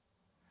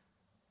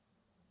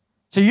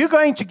 So you're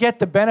going to get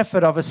the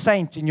benefit of a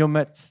saint in your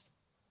midst.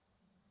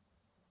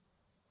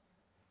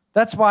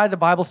 That's why the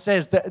Bible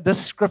says that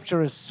this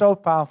scripture is so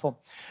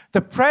powerful.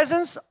 The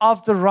presence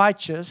of the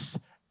righteous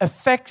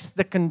affects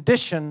the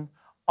condition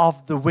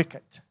of the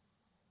wicked.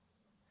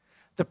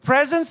 The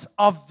presence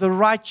of the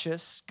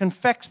righteous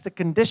affects the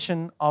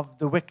condition of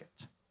the wicked.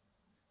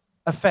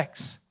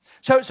 Affects.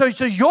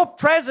 So your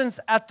presence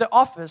at the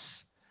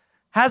office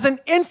has an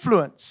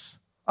influence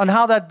on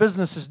how that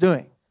business is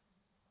doing.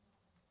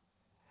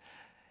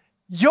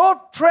 Your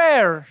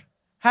prayer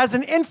has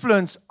an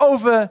influence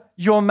over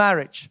your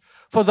marriage.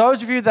 For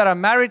those of you that are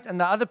married and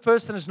the other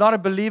person is not a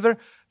believer,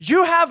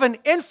 you have an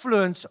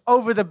influence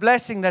over the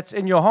blessing that's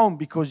in your home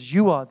because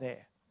you are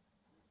there.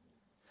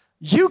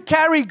 You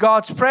carry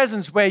God's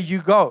presence where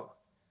you go.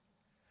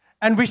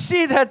 And we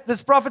see that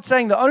this prophet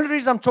saying, the only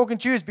reason I'm talking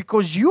to you is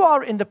because you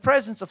are in the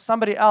presence of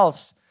somebody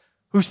else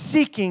who's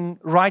seeking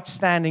right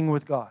standing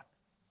with God.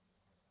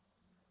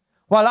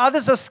 While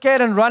others are scared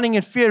and running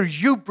in fear,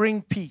 you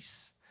bring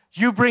peace.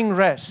 You bring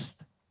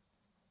rest.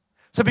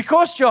 So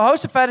because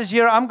Jehoshaphat is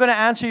here, I'm going to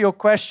answer your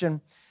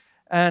question,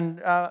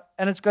 and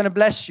it's going to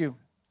bless you.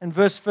 In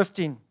verse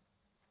 15,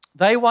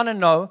 they want to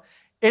know,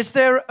 is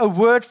there a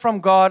word from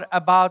God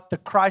about the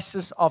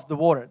crisis of the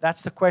water?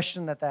 That's the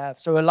question that they have.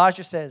 So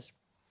Elijah says,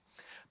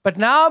 but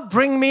now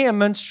bring me a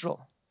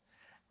minstrel.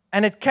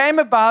 And it came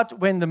about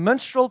when the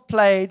minstrel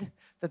played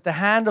that the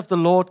hand of the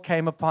Lord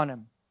came upon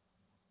him.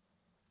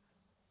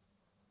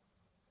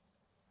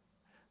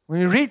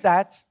 When you read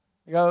that,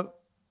 you go,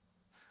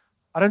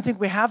 I don't think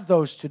we have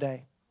those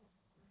today.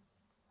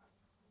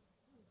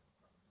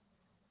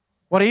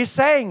 What he's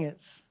saying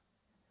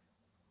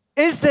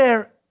is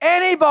there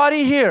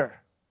anybody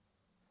here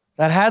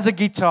that has a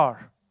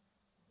guitar?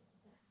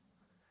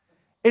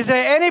 Is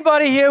there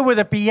anybody here with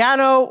a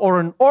piano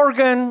or an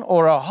organ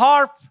or a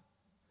harp?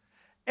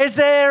 Is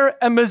there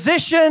a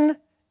musician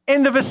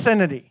in the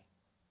vicinity?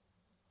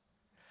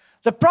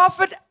 The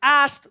prophet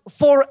asked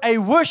for a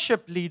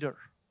worship leader.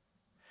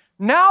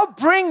 Now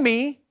bring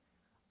me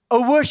a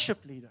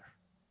worship leader.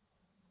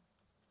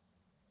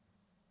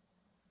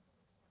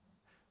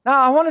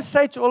 Now, I want to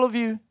say to all of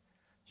you,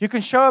 you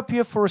can show up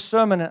here for a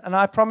sermon, and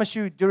I promise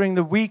you during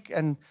the week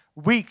and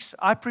weeks,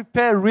 I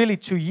prepare really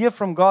to hear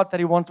from God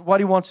that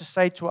what He wants to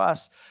say to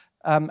us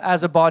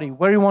as a body,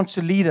 where He wants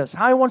to lead us,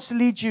 how He wants to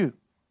lead you.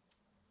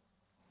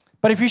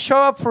 But if you show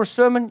up for a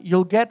sermon,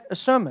 you'll get a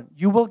sermon.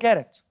 You will get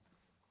it.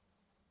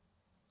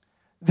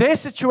 Their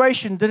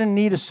situation didn't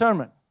need a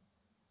sermon.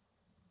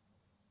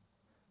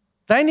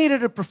 They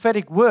needed a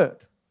prophetic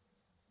word.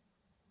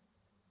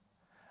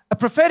 A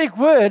prophetic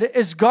word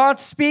is God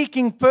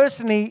speaking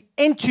personally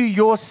into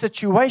your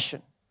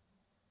situation.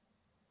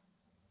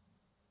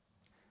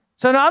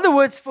 So in other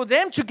words, for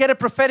them to get a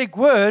prophetic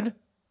word,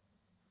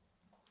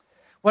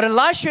 what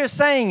Elisha is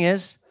saying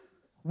is,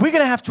 we're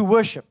going to have to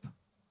worship.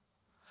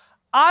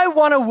 I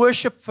want to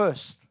worship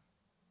first.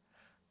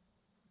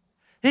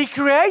 He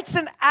creates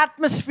an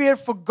atmosphere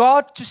for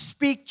God to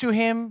speak to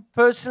him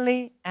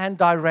personally and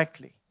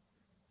directly.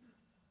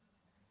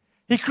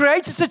 He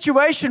creates a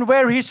situation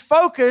where his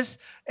focus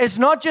is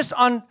not just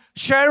on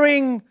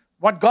sharing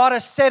what God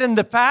has said in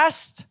the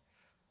past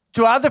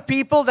to other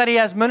people that he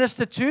has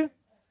ministered to,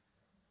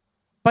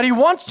 but he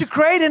wants to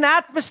create an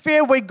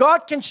atmosphere where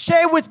God can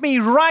share with me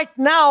right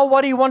now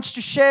what he wants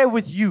to share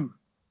with you.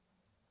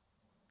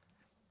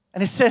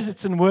 And he says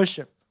it's in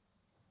worship.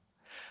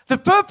 The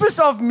purpose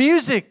of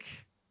music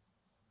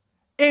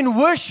in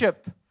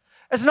worship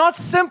is not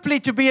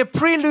simply to be a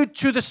prelude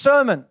to the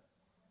sermon.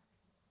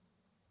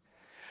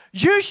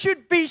 You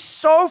should be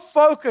so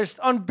focused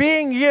on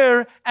being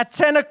here at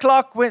 10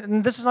 o'clock.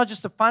 And this is not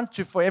just a punt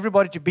for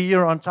everybody to be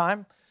here on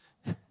time.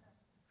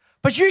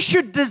 But you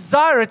should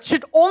desire it. It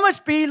should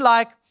almost be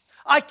like,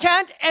 I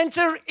can't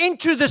enter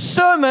into the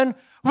sermon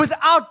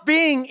without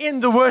being in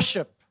the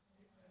worship.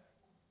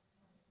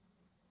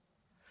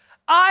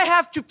 I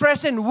have to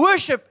press in.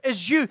 Worship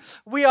is you.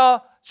 We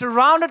are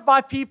surrounded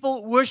by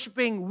people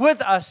worshiping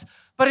with us.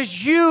 But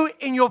it's you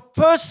in your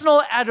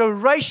personal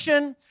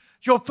adoration,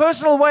 your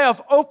personal way of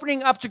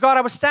opening up to God.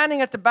 I was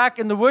standing at the back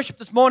in the worship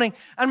this morning,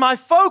 and my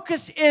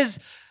focus is,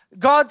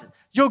 God,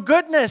 your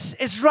goodness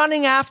is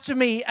running after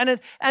me. And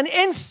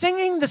in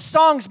singing the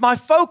songs, my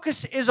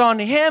focus is on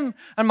Him,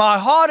 and my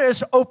heart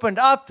is opened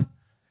up.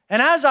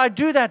 And as I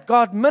do that,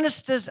 God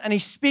ministers and He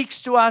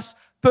speaks to us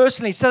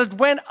personally, so that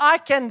when I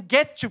can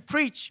get to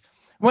preach,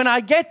 when I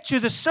get to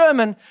the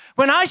sermon,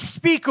 when I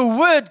speak a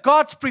word,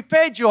 God's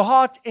prepared your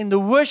heart in the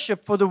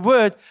worship for the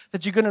word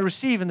that you're going to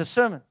receive in the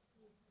sermon.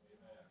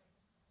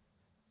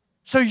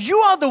 So you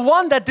are the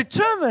one that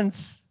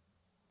determines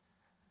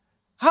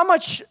how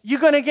much you're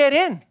going to get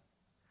in.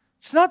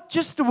 It's not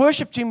just the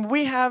worship team.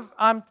 We have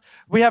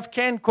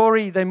Ken,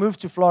 Corey, they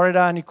moved to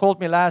Florida, and he called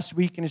me last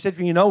week, and he said,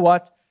 you know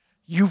what?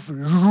 You've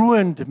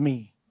ruined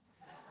me.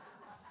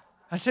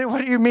 I said,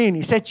 what do you mean?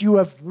 He said, you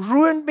have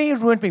ruined me.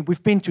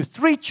 We've been to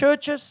 3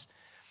 churches.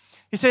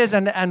 He says,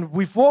 and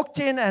we've walked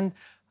in, and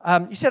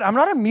he said, I'm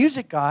not a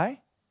music guy.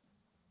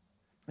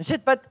 He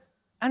said,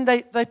 and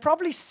they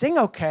probably sing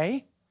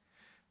okay.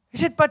 He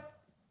said, but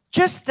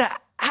just the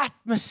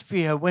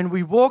atmosphere when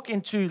we walk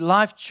into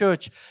Life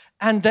Church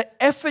and the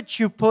effort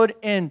you put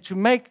in to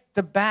make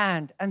the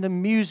band and the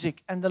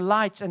music and the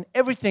lights and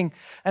everything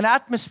an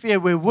atmosphere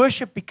where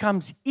worship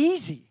becomes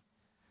easy.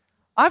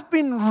 I've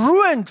been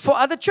ruined for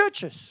other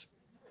churches.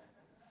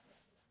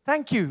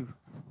 Thank you.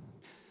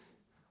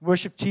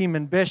 worship team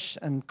and Bish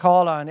and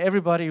Carla and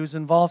everybody who's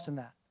involved in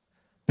that.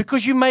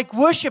 Because you make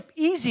worship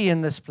easy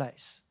in this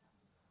place.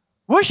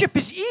 Worship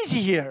is easy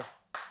here.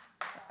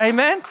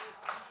 Amen?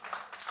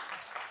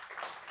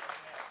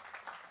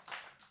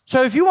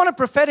 So if you want a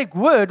prophetic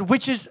word,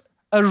 which is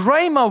a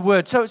rhema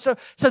word.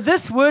 So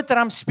this word that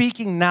I'm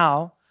speaking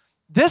now,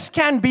 this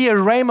can be a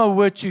rhema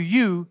word to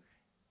you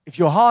if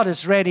your heart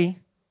is ready,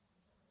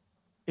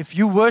 if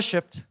you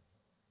worshiped.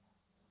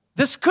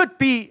 This could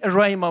be a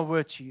rhema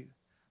word to you,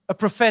 a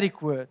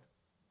prophetic word.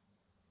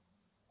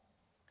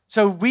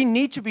 So we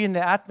need to be in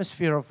the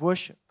atmosphere of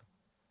worship.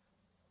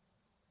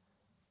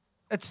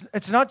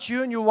 It's not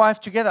you and your wife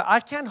together. I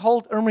can't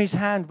hold Ermi's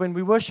hand when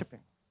we're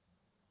worshiping.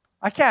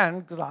 I can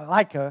because I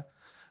like her.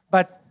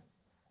 But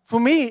for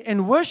me,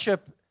 in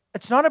worship,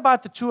 it's not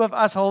about the two of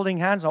us holding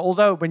hands.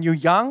 Although when you're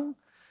young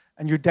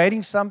and you're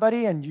dating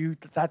somebody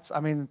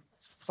and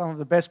some of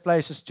the best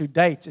places to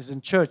date is in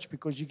church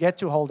because you get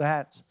to hold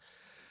hands.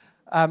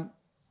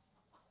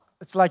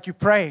 It's like you're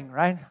praying,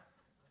 right?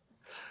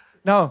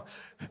 No.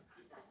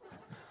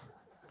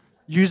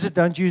 Use it,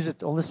 don't use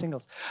it, all the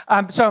singles.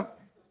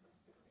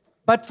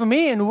 But for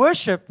me in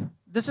worship,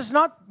 this is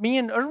not me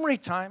and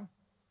Ermi time.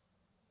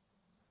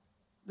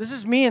 This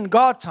is me and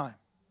God time.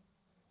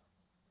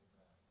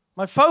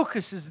 My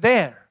focus is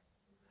there.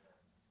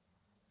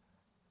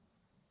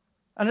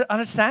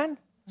 Understand?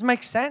 Does it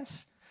make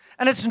sense?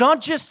 And it's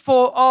not just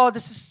for,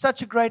 this is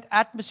such a great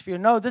atmosphere.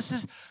 No, this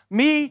is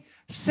me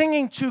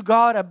singing to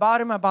God about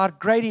Him, about how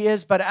great He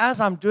is. But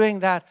as I'm doing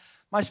that,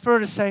 my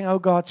spirit is saying, oh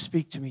God,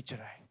 speak to me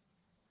today.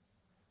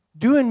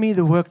 Do in me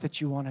the work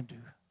that you want to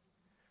do.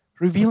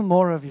 Reveal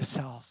more of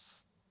yourself.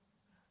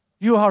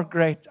 You are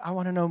great. I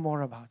want to know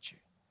more about you.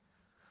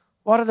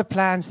 What are the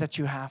plans that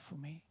you have for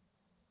me?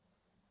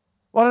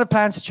 What are the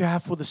plans that you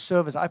have for the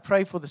service? I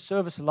pray for the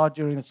service a lot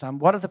during the time.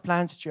 What are the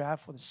plans that you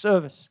have for the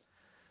service?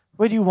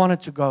 Where do you want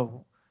it to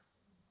go?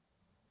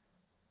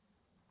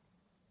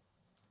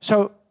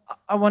 So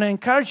I want to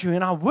encourage you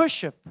in our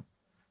worship,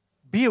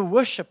 be a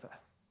worshiper.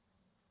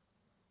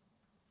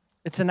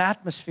 It's an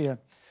atmosphere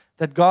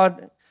that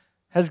God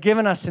has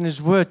given us in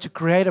His Word to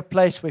create a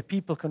place where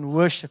people can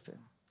worship Him.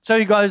 So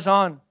He goes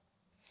on.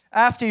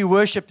 After He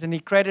worshiped and He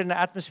created an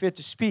atmosphere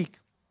to speak,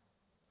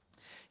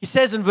 He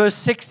says in verse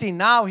 16,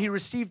 now He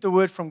received the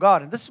word from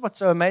God. And this is what's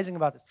so amazing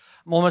about this.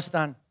 I'm almost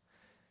done.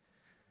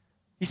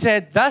 He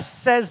said, thus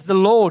says the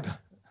Lord,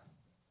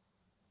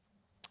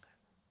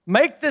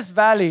 make this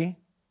valley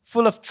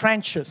full of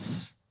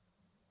trenches.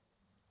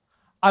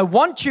 I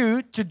want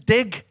you to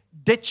dig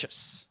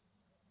ditches.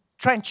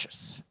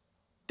 Trenches.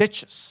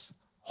 Ditches.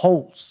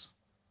 Holes.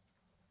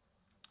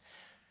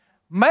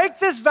 Make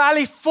this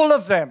valley full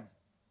of them.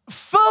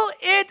 Fill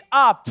it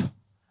up.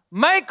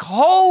 Make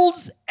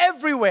holes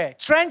everywhere.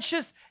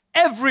 Trenches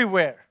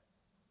everywhere.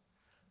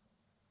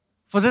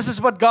 For this is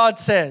what God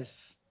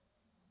says.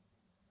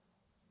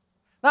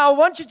 Now, I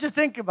want you to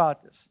think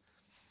about this.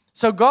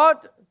 So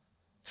God,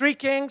 3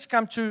 kings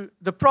come to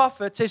the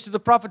prophet, says to the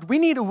prophet, we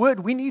need a word,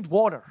 we need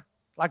water.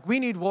 Like we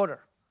need water.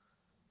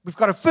 We've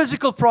got a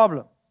physical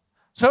problem.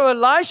 So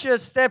Elisha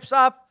steps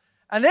up,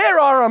 and there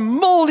are a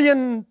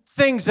million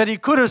things that he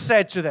could have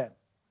said to them.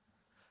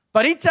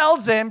 But he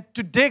tells them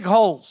to dig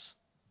holes.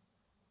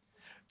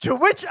 To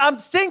which I'm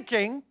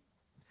thinking,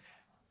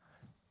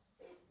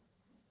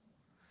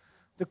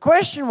 the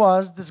question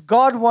was, does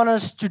God want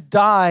us to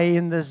die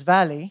in this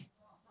valley?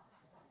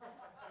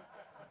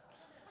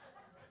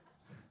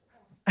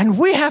 And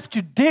we have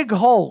to dig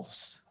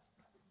holes.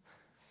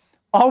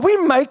 Are we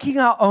making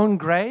our own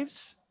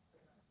graves?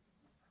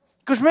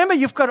 Because remember,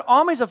 you've got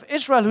armies of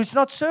Israel who's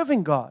not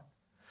serving God.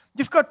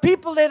 You've got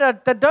people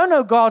that don't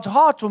know God's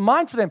heart or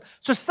mind for them.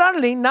 So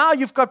suddenly, now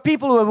you've got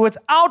people who are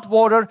without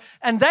water,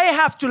 and they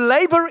have to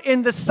labor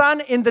in the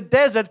sun, in the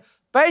desert,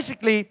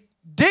 basically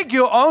dig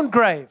your own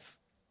grave.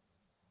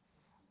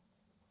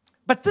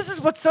 But this is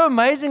what's so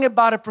amazing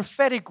about a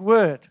prophetic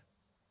word.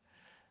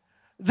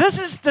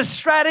 This is the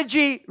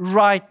strategy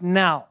right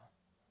now.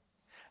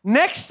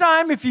 Next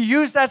time, if you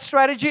use that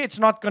strategy, it's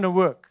not going to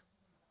work.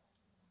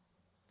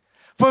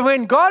 For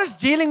when God is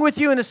dealing with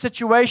you in a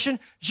situation,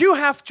 you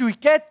have to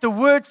get the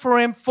word for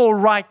Him for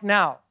right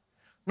now.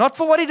 Not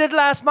for what He did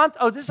last month.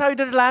 Oh, this is how He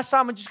did it last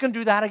time. I'm just going to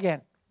do that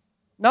again.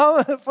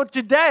 No, for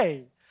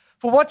today.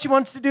 For what He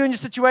wants to do in your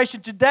situation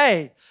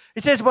today.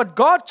 He says, what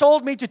God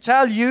told me to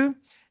tell you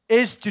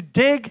is to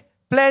dig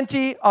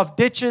plenty of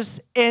ditches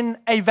in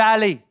a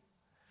valley.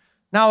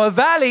 Now, a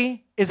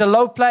valley is a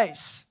low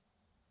place.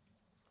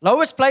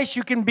 Lowest place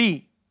you can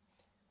be.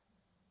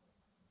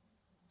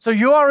 So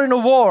you are in a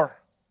war.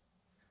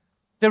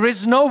 There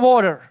is no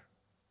water.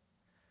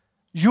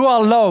 You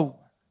are low.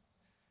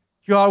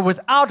 You are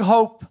without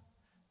hope.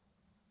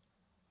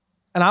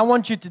 And I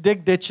want you to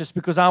dig ditches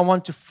because I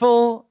want to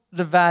fill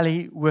the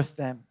valley with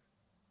them.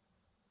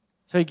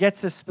 So He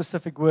gets this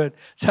specific word.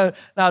 So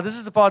now this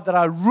is the part that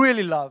I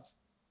really love.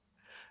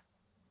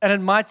 And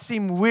it might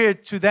seem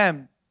weird to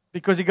them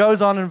because He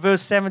goes on in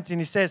verse 17.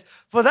 He says,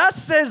 for thus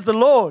says the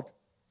Lord,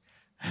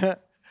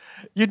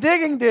 you're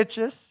digging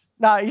ditches.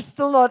 Now He's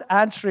still not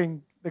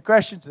answering the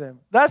question to them.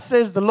 Thus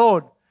says the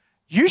Lord,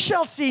 you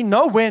shall see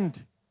no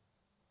wind,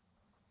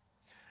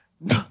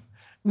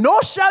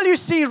 nor shall you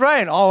see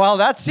rain. Oh, well,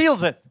 that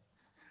seals it.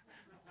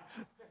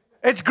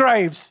 It's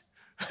graves,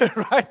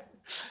 right?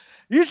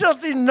 You shall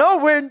see no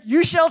wind,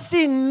 you shall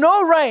see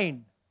no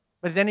rain.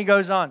 But then he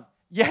goes on.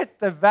 Yet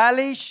the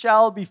valley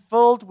shall be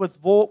filled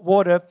with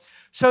water,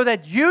 so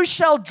that you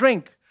shall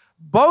drink,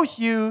 both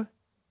you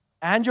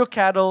and your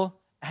cattle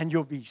and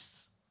your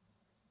beasts.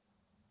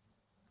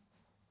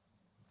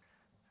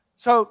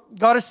 So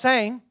God is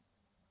saying,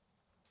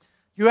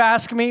 you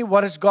ask me,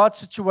 what is God's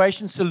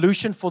situation,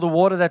 solution for the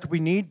water that we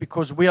need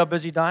because we are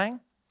busy dying?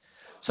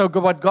 So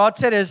what God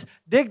said is,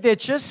 dig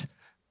ditches,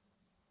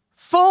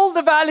 fill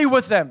the valley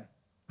with them.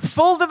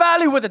 Fill the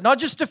valley with it, not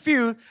just a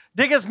few.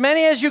 Dig as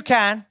many as you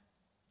can.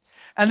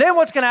 And then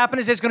what's going to happen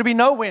is there's going to be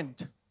no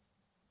wind.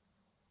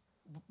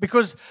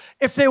 Because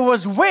if there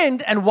was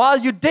wind, and while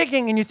you're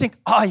digging and you think,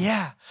 oh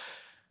yeah,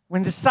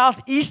 when the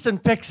southeastern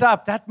picks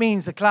up, that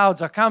means the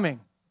clouds are coming.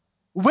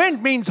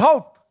 Wind means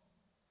hope.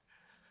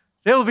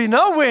 There will be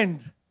no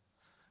wind,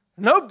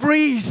 no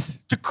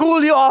breeze to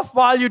cool you off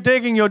while you're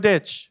digging your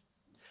ditch.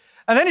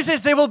 And then he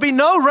says there will be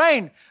no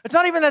rain. It's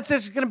not even that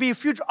there's going to be a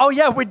future. Oh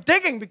yeah, we're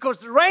digging because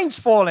the rain's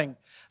falling.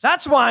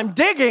 That's why I'm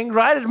digging,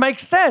 right? It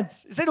makes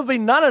sense. He said there'll be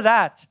none of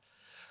that.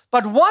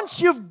 But once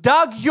you've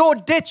dug your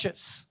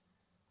ditches,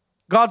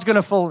 God's going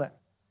to fill them.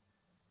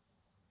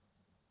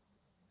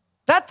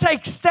 That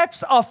takes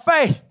steps of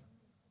faith.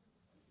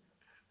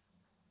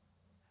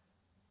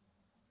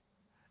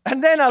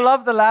 And then I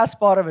love the last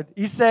part of it.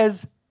 He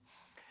says,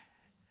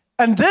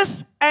 and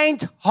this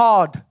ain't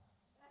hard.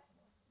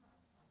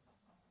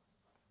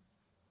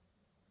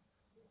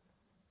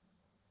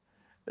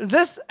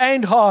 This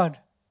ain't hard.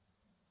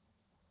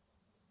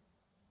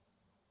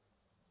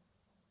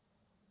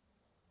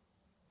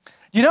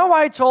 You know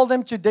why he told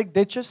them to dig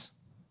ditches?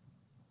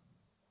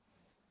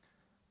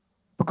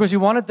 Because he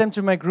wanted them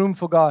to make room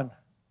for God.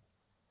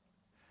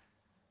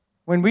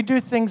 When we do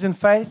things in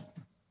faith,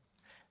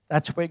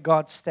 that's where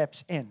God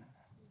steps in.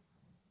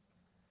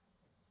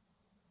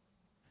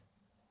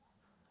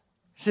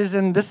 He says,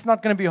 and this is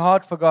not going to be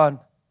hard for God.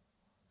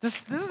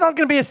 This is not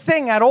going to be a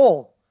thing at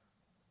all.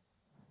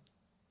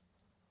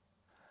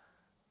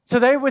 So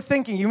they were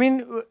thinking, you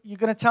mean you're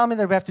going to tell me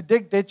that we have to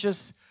dig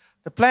ditches,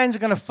 the plains are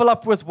going to fill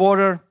up with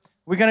water,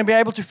 we're going to be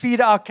able to feed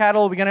our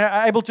cattle, we're going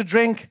to be able to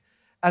drink,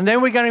 and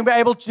then we're going to be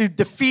able to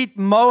defeat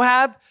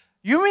Moab?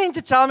 You mean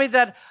to tell me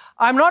that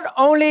I'm not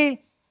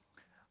only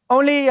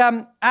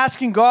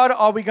asking God,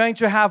 are we going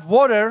to have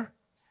water?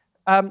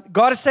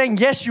 God is saying,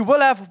 yes, you will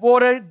have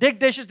water, dig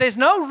ditches. There's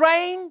no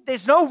rain,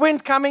 there's no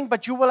wind coming,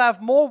 but you will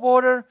have more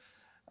water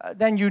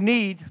than you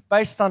need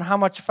based on how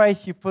much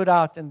faith you put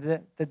out in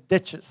the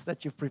ditches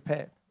that you've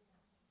prepared.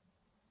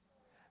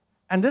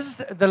 And this is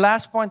the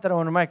last point that I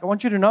want to make. I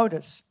want you to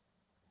notice.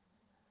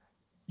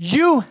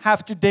 You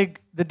have to dig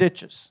the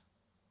ditches.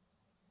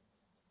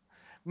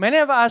 Many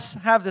of us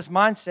have this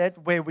mindset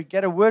where we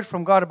get a word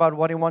from God about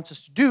what He wants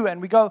us to do,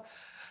 and we go,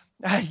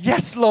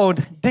 yes,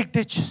 Lord, dig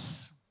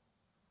ditches.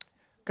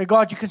 Okay,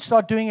 God, you can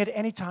start doing it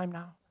anytime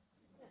now.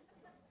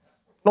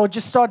 Lord,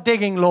 just start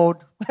digging, Lord.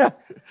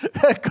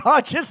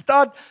 God, just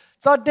start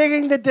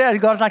digging the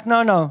ditch. God's like,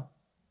 no.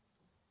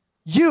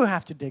 You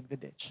have to dig the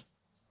ditch.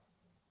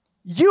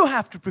 You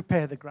have to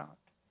prepare the ground.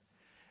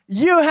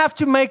 You have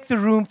to make the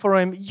room for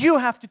Him. You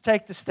have to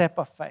take the step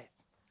of faith.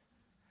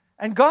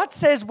 And God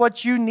says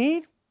what you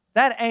need,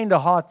 that ain't a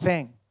hard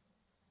thing.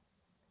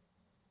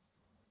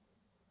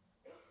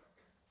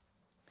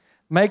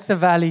 Make the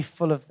valley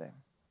full of them.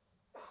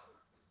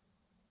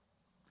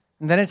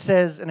 And then it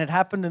says, and it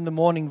happened in the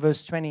morning,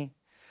 verse 20,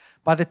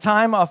 by the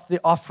time of the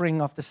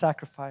offering of the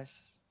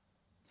sacrifices,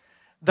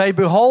 they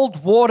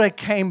behold, water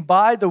came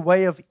by the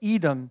way of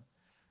Edom,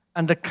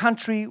 and the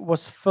country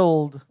was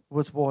filled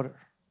with water.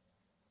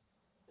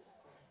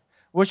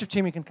 Worship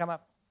team, you can come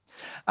up.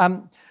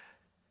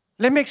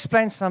 Let me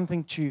explain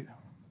something to you.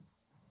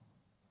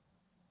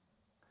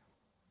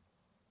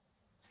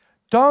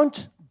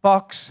 Don't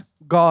box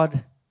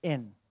God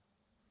in.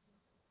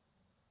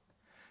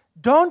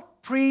 Don't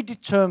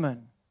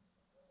predetermine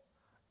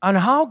on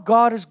how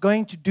God is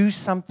going to do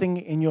something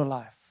in your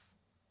life.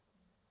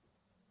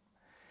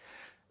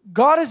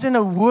 God is in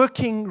a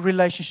working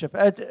relationship.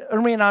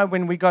 Ermi and I,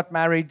 when we got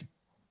married,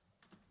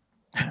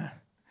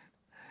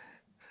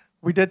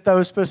 we did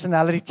those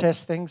personality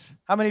test things.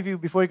 How many of you,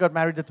 before you got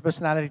married, did the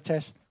personality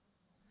test?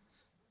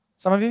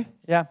 Some of you?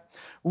 Yeah.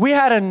 We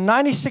had a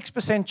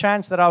 96%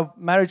 chance that our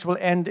marriage will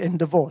end in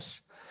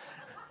divorce.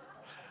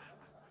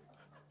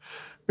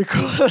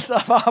 Because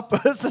of our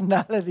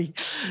personality.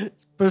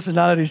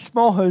 Personality is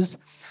smaller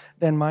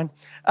than mine.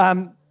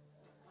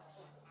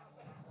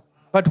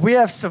 But we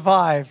have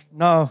survived.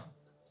 No.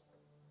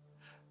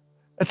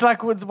 It's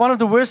like one of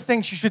the worst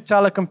things you should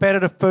tell a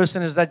competitive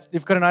person is that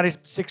you've got a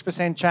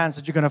 96% chance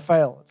that you're going to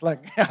fail. It's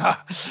like,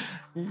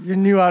 you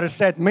knew how to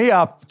set me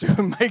up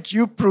to make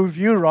you prove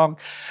you wrong.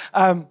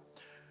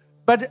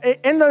 But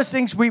in those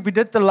things, we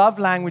did the love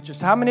languages.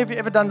 How many of you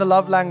ever done the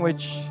love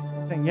language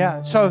thing?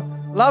 Yeah. So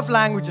love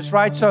languages,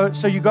 right?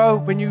 So you go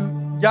when you're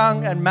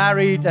young and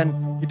married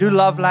and you do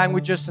love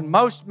languages. And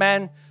most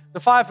men, the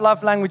 5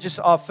 love languages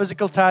are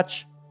physical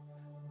touch,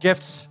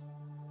 gifts,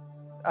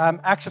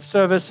 acts of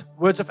service,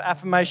 words of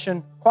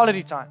affirmation,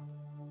 quality time.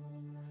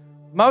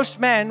 Most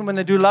men, when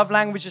they do love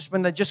languages,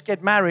 when they just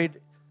get married,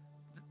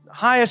 the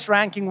highest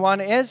ranking one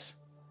is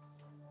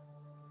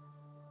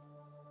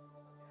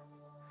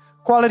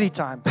quality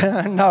time.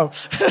 No.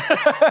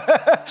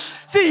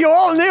 See, you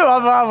all knew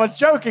I was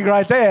joking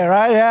right there,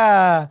 right?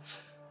 Yeah.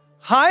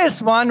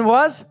 Highest one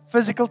was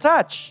physical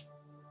touch,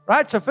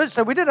 right?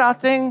 So we did our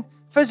thing,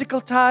 physical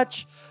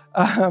touch.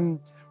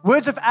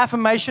 Words of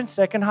affirmation,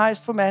 second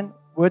highest for men.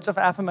 Words of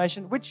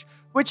affirmation, which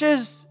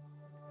is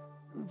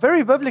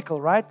very biblical,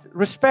 right?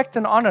 Respect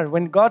and honor.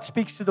 When God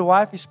speaks to the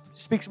wife, He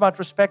speaks about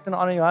respect and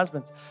honor your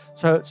husbands.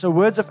 So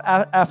words of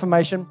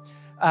affirmation,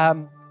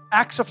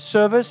 acts of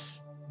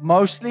service,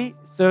 mostly,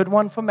 third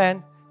one for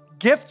men.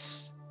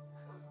 Gifts,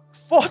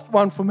 fourth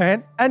one for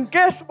men. And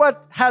guess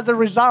what has a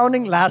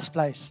resounding last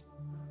place?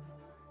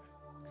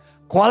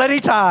 Quality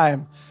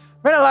time.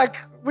 Men are like,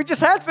 we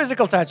just had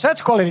physical touch.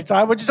 That's quality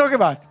time. What are you talking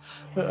about?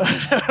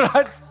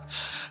 Right?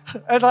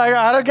 It's like,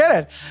 I don't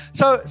get it.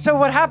 So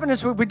what happened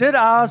is we did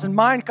ours, and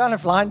mine kind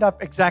of lined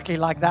up exactly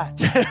like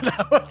that.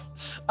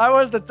 I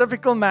was the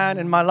typical man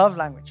in my love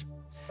language.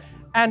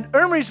 And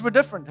Irmri's were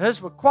different.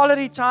 Hers were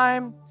quality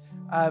time,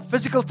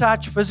 physical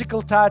touch,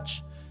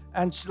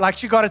 and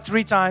she got it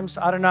 3 times.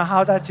 I don't know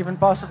how that's even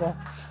possible.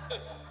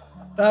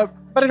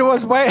 But it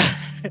was way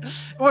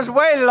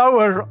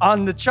lower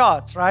on the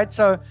charts, right?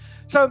 So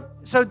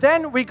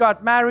then we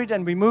got married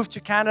and we moved to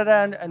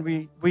Canada, and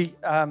we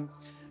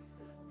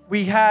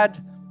had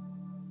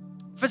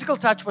physical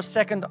touch was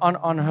second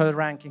on her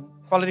ranking.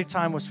 Quality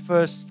time was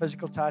first.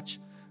 Physical touch,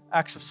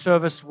 acts of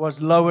service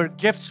was lower.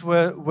 Gifts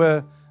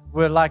were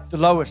like the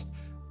lowest.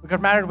 We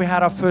got married. We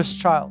had our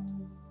first child.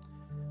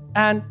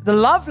 And the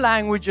love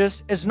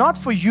languages is not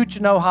for you to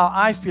know how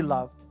I feel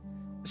loved.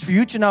 It's for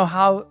you to know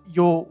how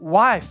your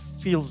wife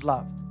feels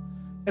loved.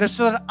 It is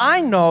so that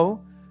I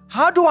know,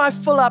 how do I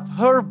fill up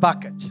her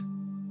bucket?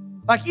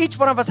 Like each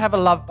one of us have a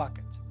love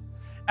bucket.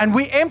 And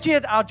we empty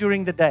it out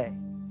during the day.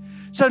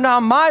 So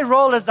now my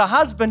role as the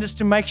husband is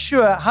to make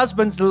sure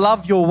husbands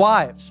love your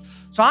wives.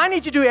 So I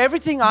need to do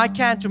everything I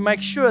can to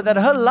make sure that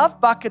her love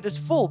bucket is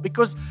full,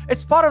 because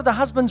it's part of the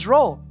husband's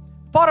role.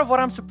 Part of what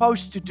I'm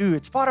supposed to do.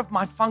 It's part of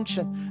my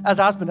function as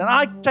a husband. And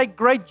I take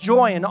great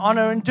joy and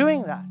honor in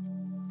doing that.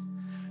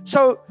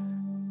 So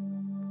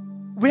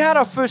we had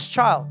our first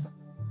child.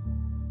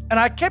 And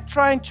I kept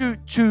trying to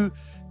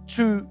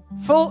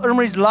fill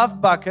Irmri's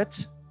love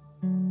bucket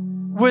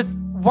with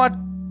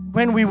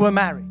when we were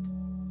married.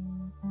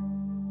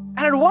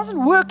 And it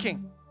wasn't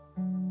working.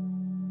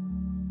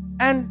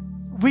 And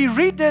we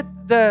redid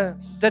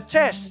the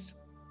test.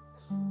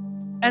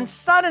 And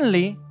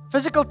suddenly,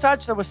 physical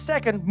touch that was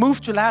second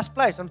moved to last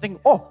place. I'm thinking,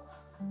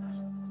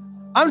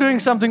 I'm doing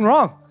something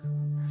wrong.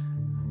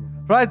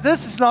 Right?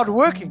 This is not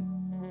working.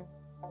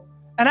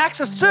 And acts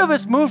of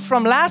service moved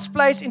from last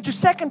place into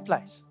second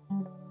place.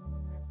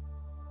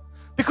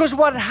 Because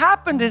what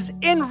happened is,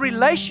 in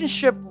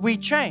relationship, we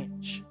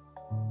change.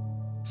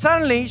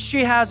 Suddenly, she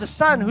has a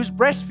son who's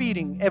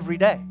breastfeeding every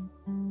day.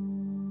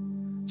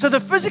 So the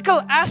physical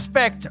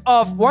aspect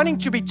of wanting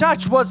to be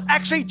touched was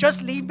actually,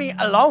 just leave me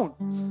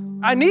alone.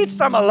 I need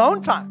some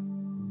alone time.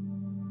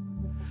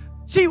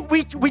 See,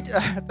 we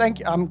thank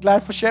you. I'm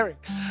glad for sharing.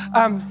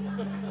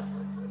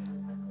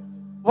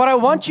 What I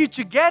want you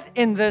to get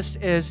in this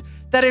is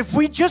that if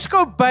we just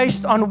go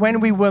based on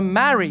when we were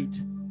married,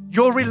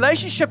 your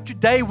relationship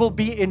today will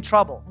be in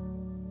trouble.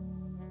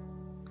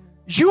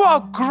 You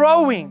are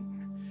growing.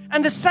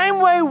 And the same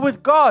way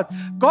with God.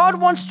 God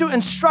wants to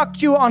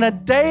instruct you on a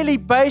daily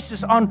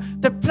basis on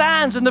the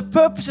plans and the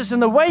purposes and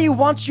the way He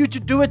wants you to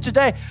do it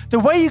today. The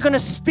way you're going to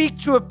speak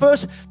to a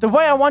person. The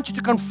way I want you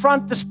to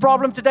confront this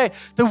problem today.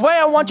 The way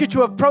I want you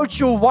to approach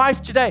your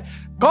wife today.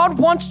 God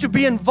wants to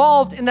be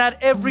involved in that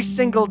every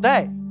single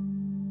day.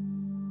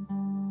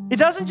 He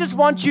doesn't just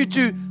want you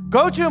to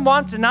go to Him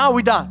once and now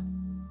we're done.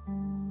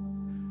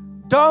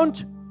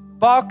 Don't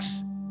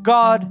box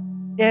God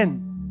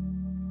in.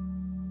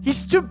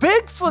 He's too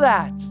big for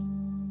that.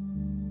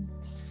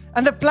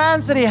 And the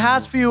plans that He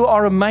has for you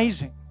are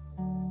amazing.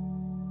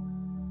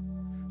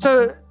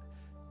 So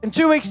in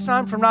 2 weeks'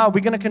 time from now, we're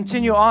going to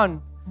continue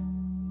on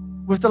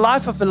with the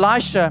life of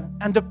Elisha.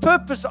 And the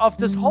purpose of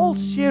this whole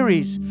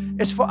series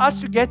is for us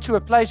to get to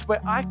a place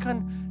where I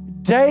can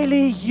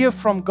daily hear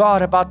from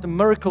God about the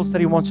miracles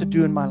that He wants to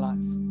do in my life.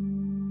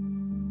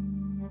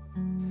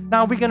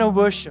 Now we're going to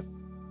worship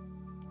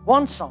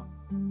one song.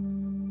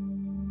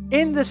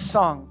 In this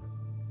song,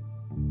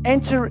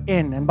 enter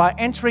in. And by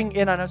entering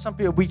in, I know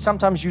we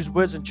sometimes use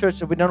words in church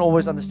that we don't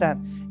always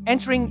understand.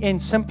 Entering in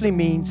simply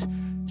means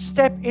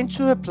step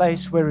into a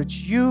place where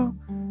it's you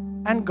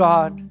and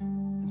God,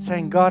 and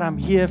saying, God, I'm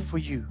here for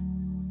you.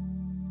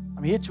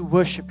 I'm here to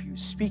worship you.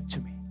 Speak to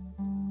me.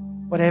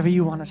 Whatever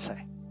you want to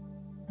say.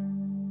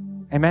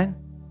 Amen?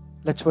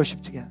 Let's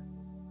worship together.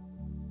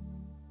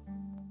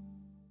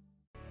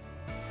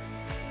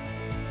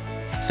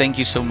 Thank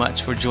you so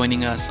much for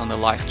joining us on the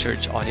Life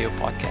Church audio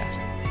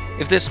podcast.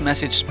 If this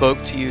message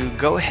spoke to you,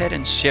 go ahead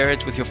and share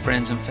it with your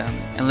friends and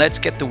family. And let's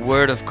get the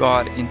Word of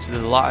God into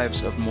the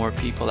lives of more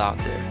people out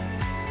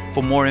there.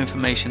 For more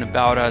information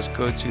about us,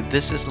 go to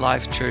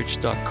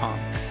thisislifechurch.com.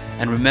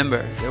 And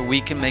remember that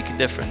we can make a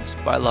difference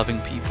by loving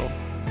people.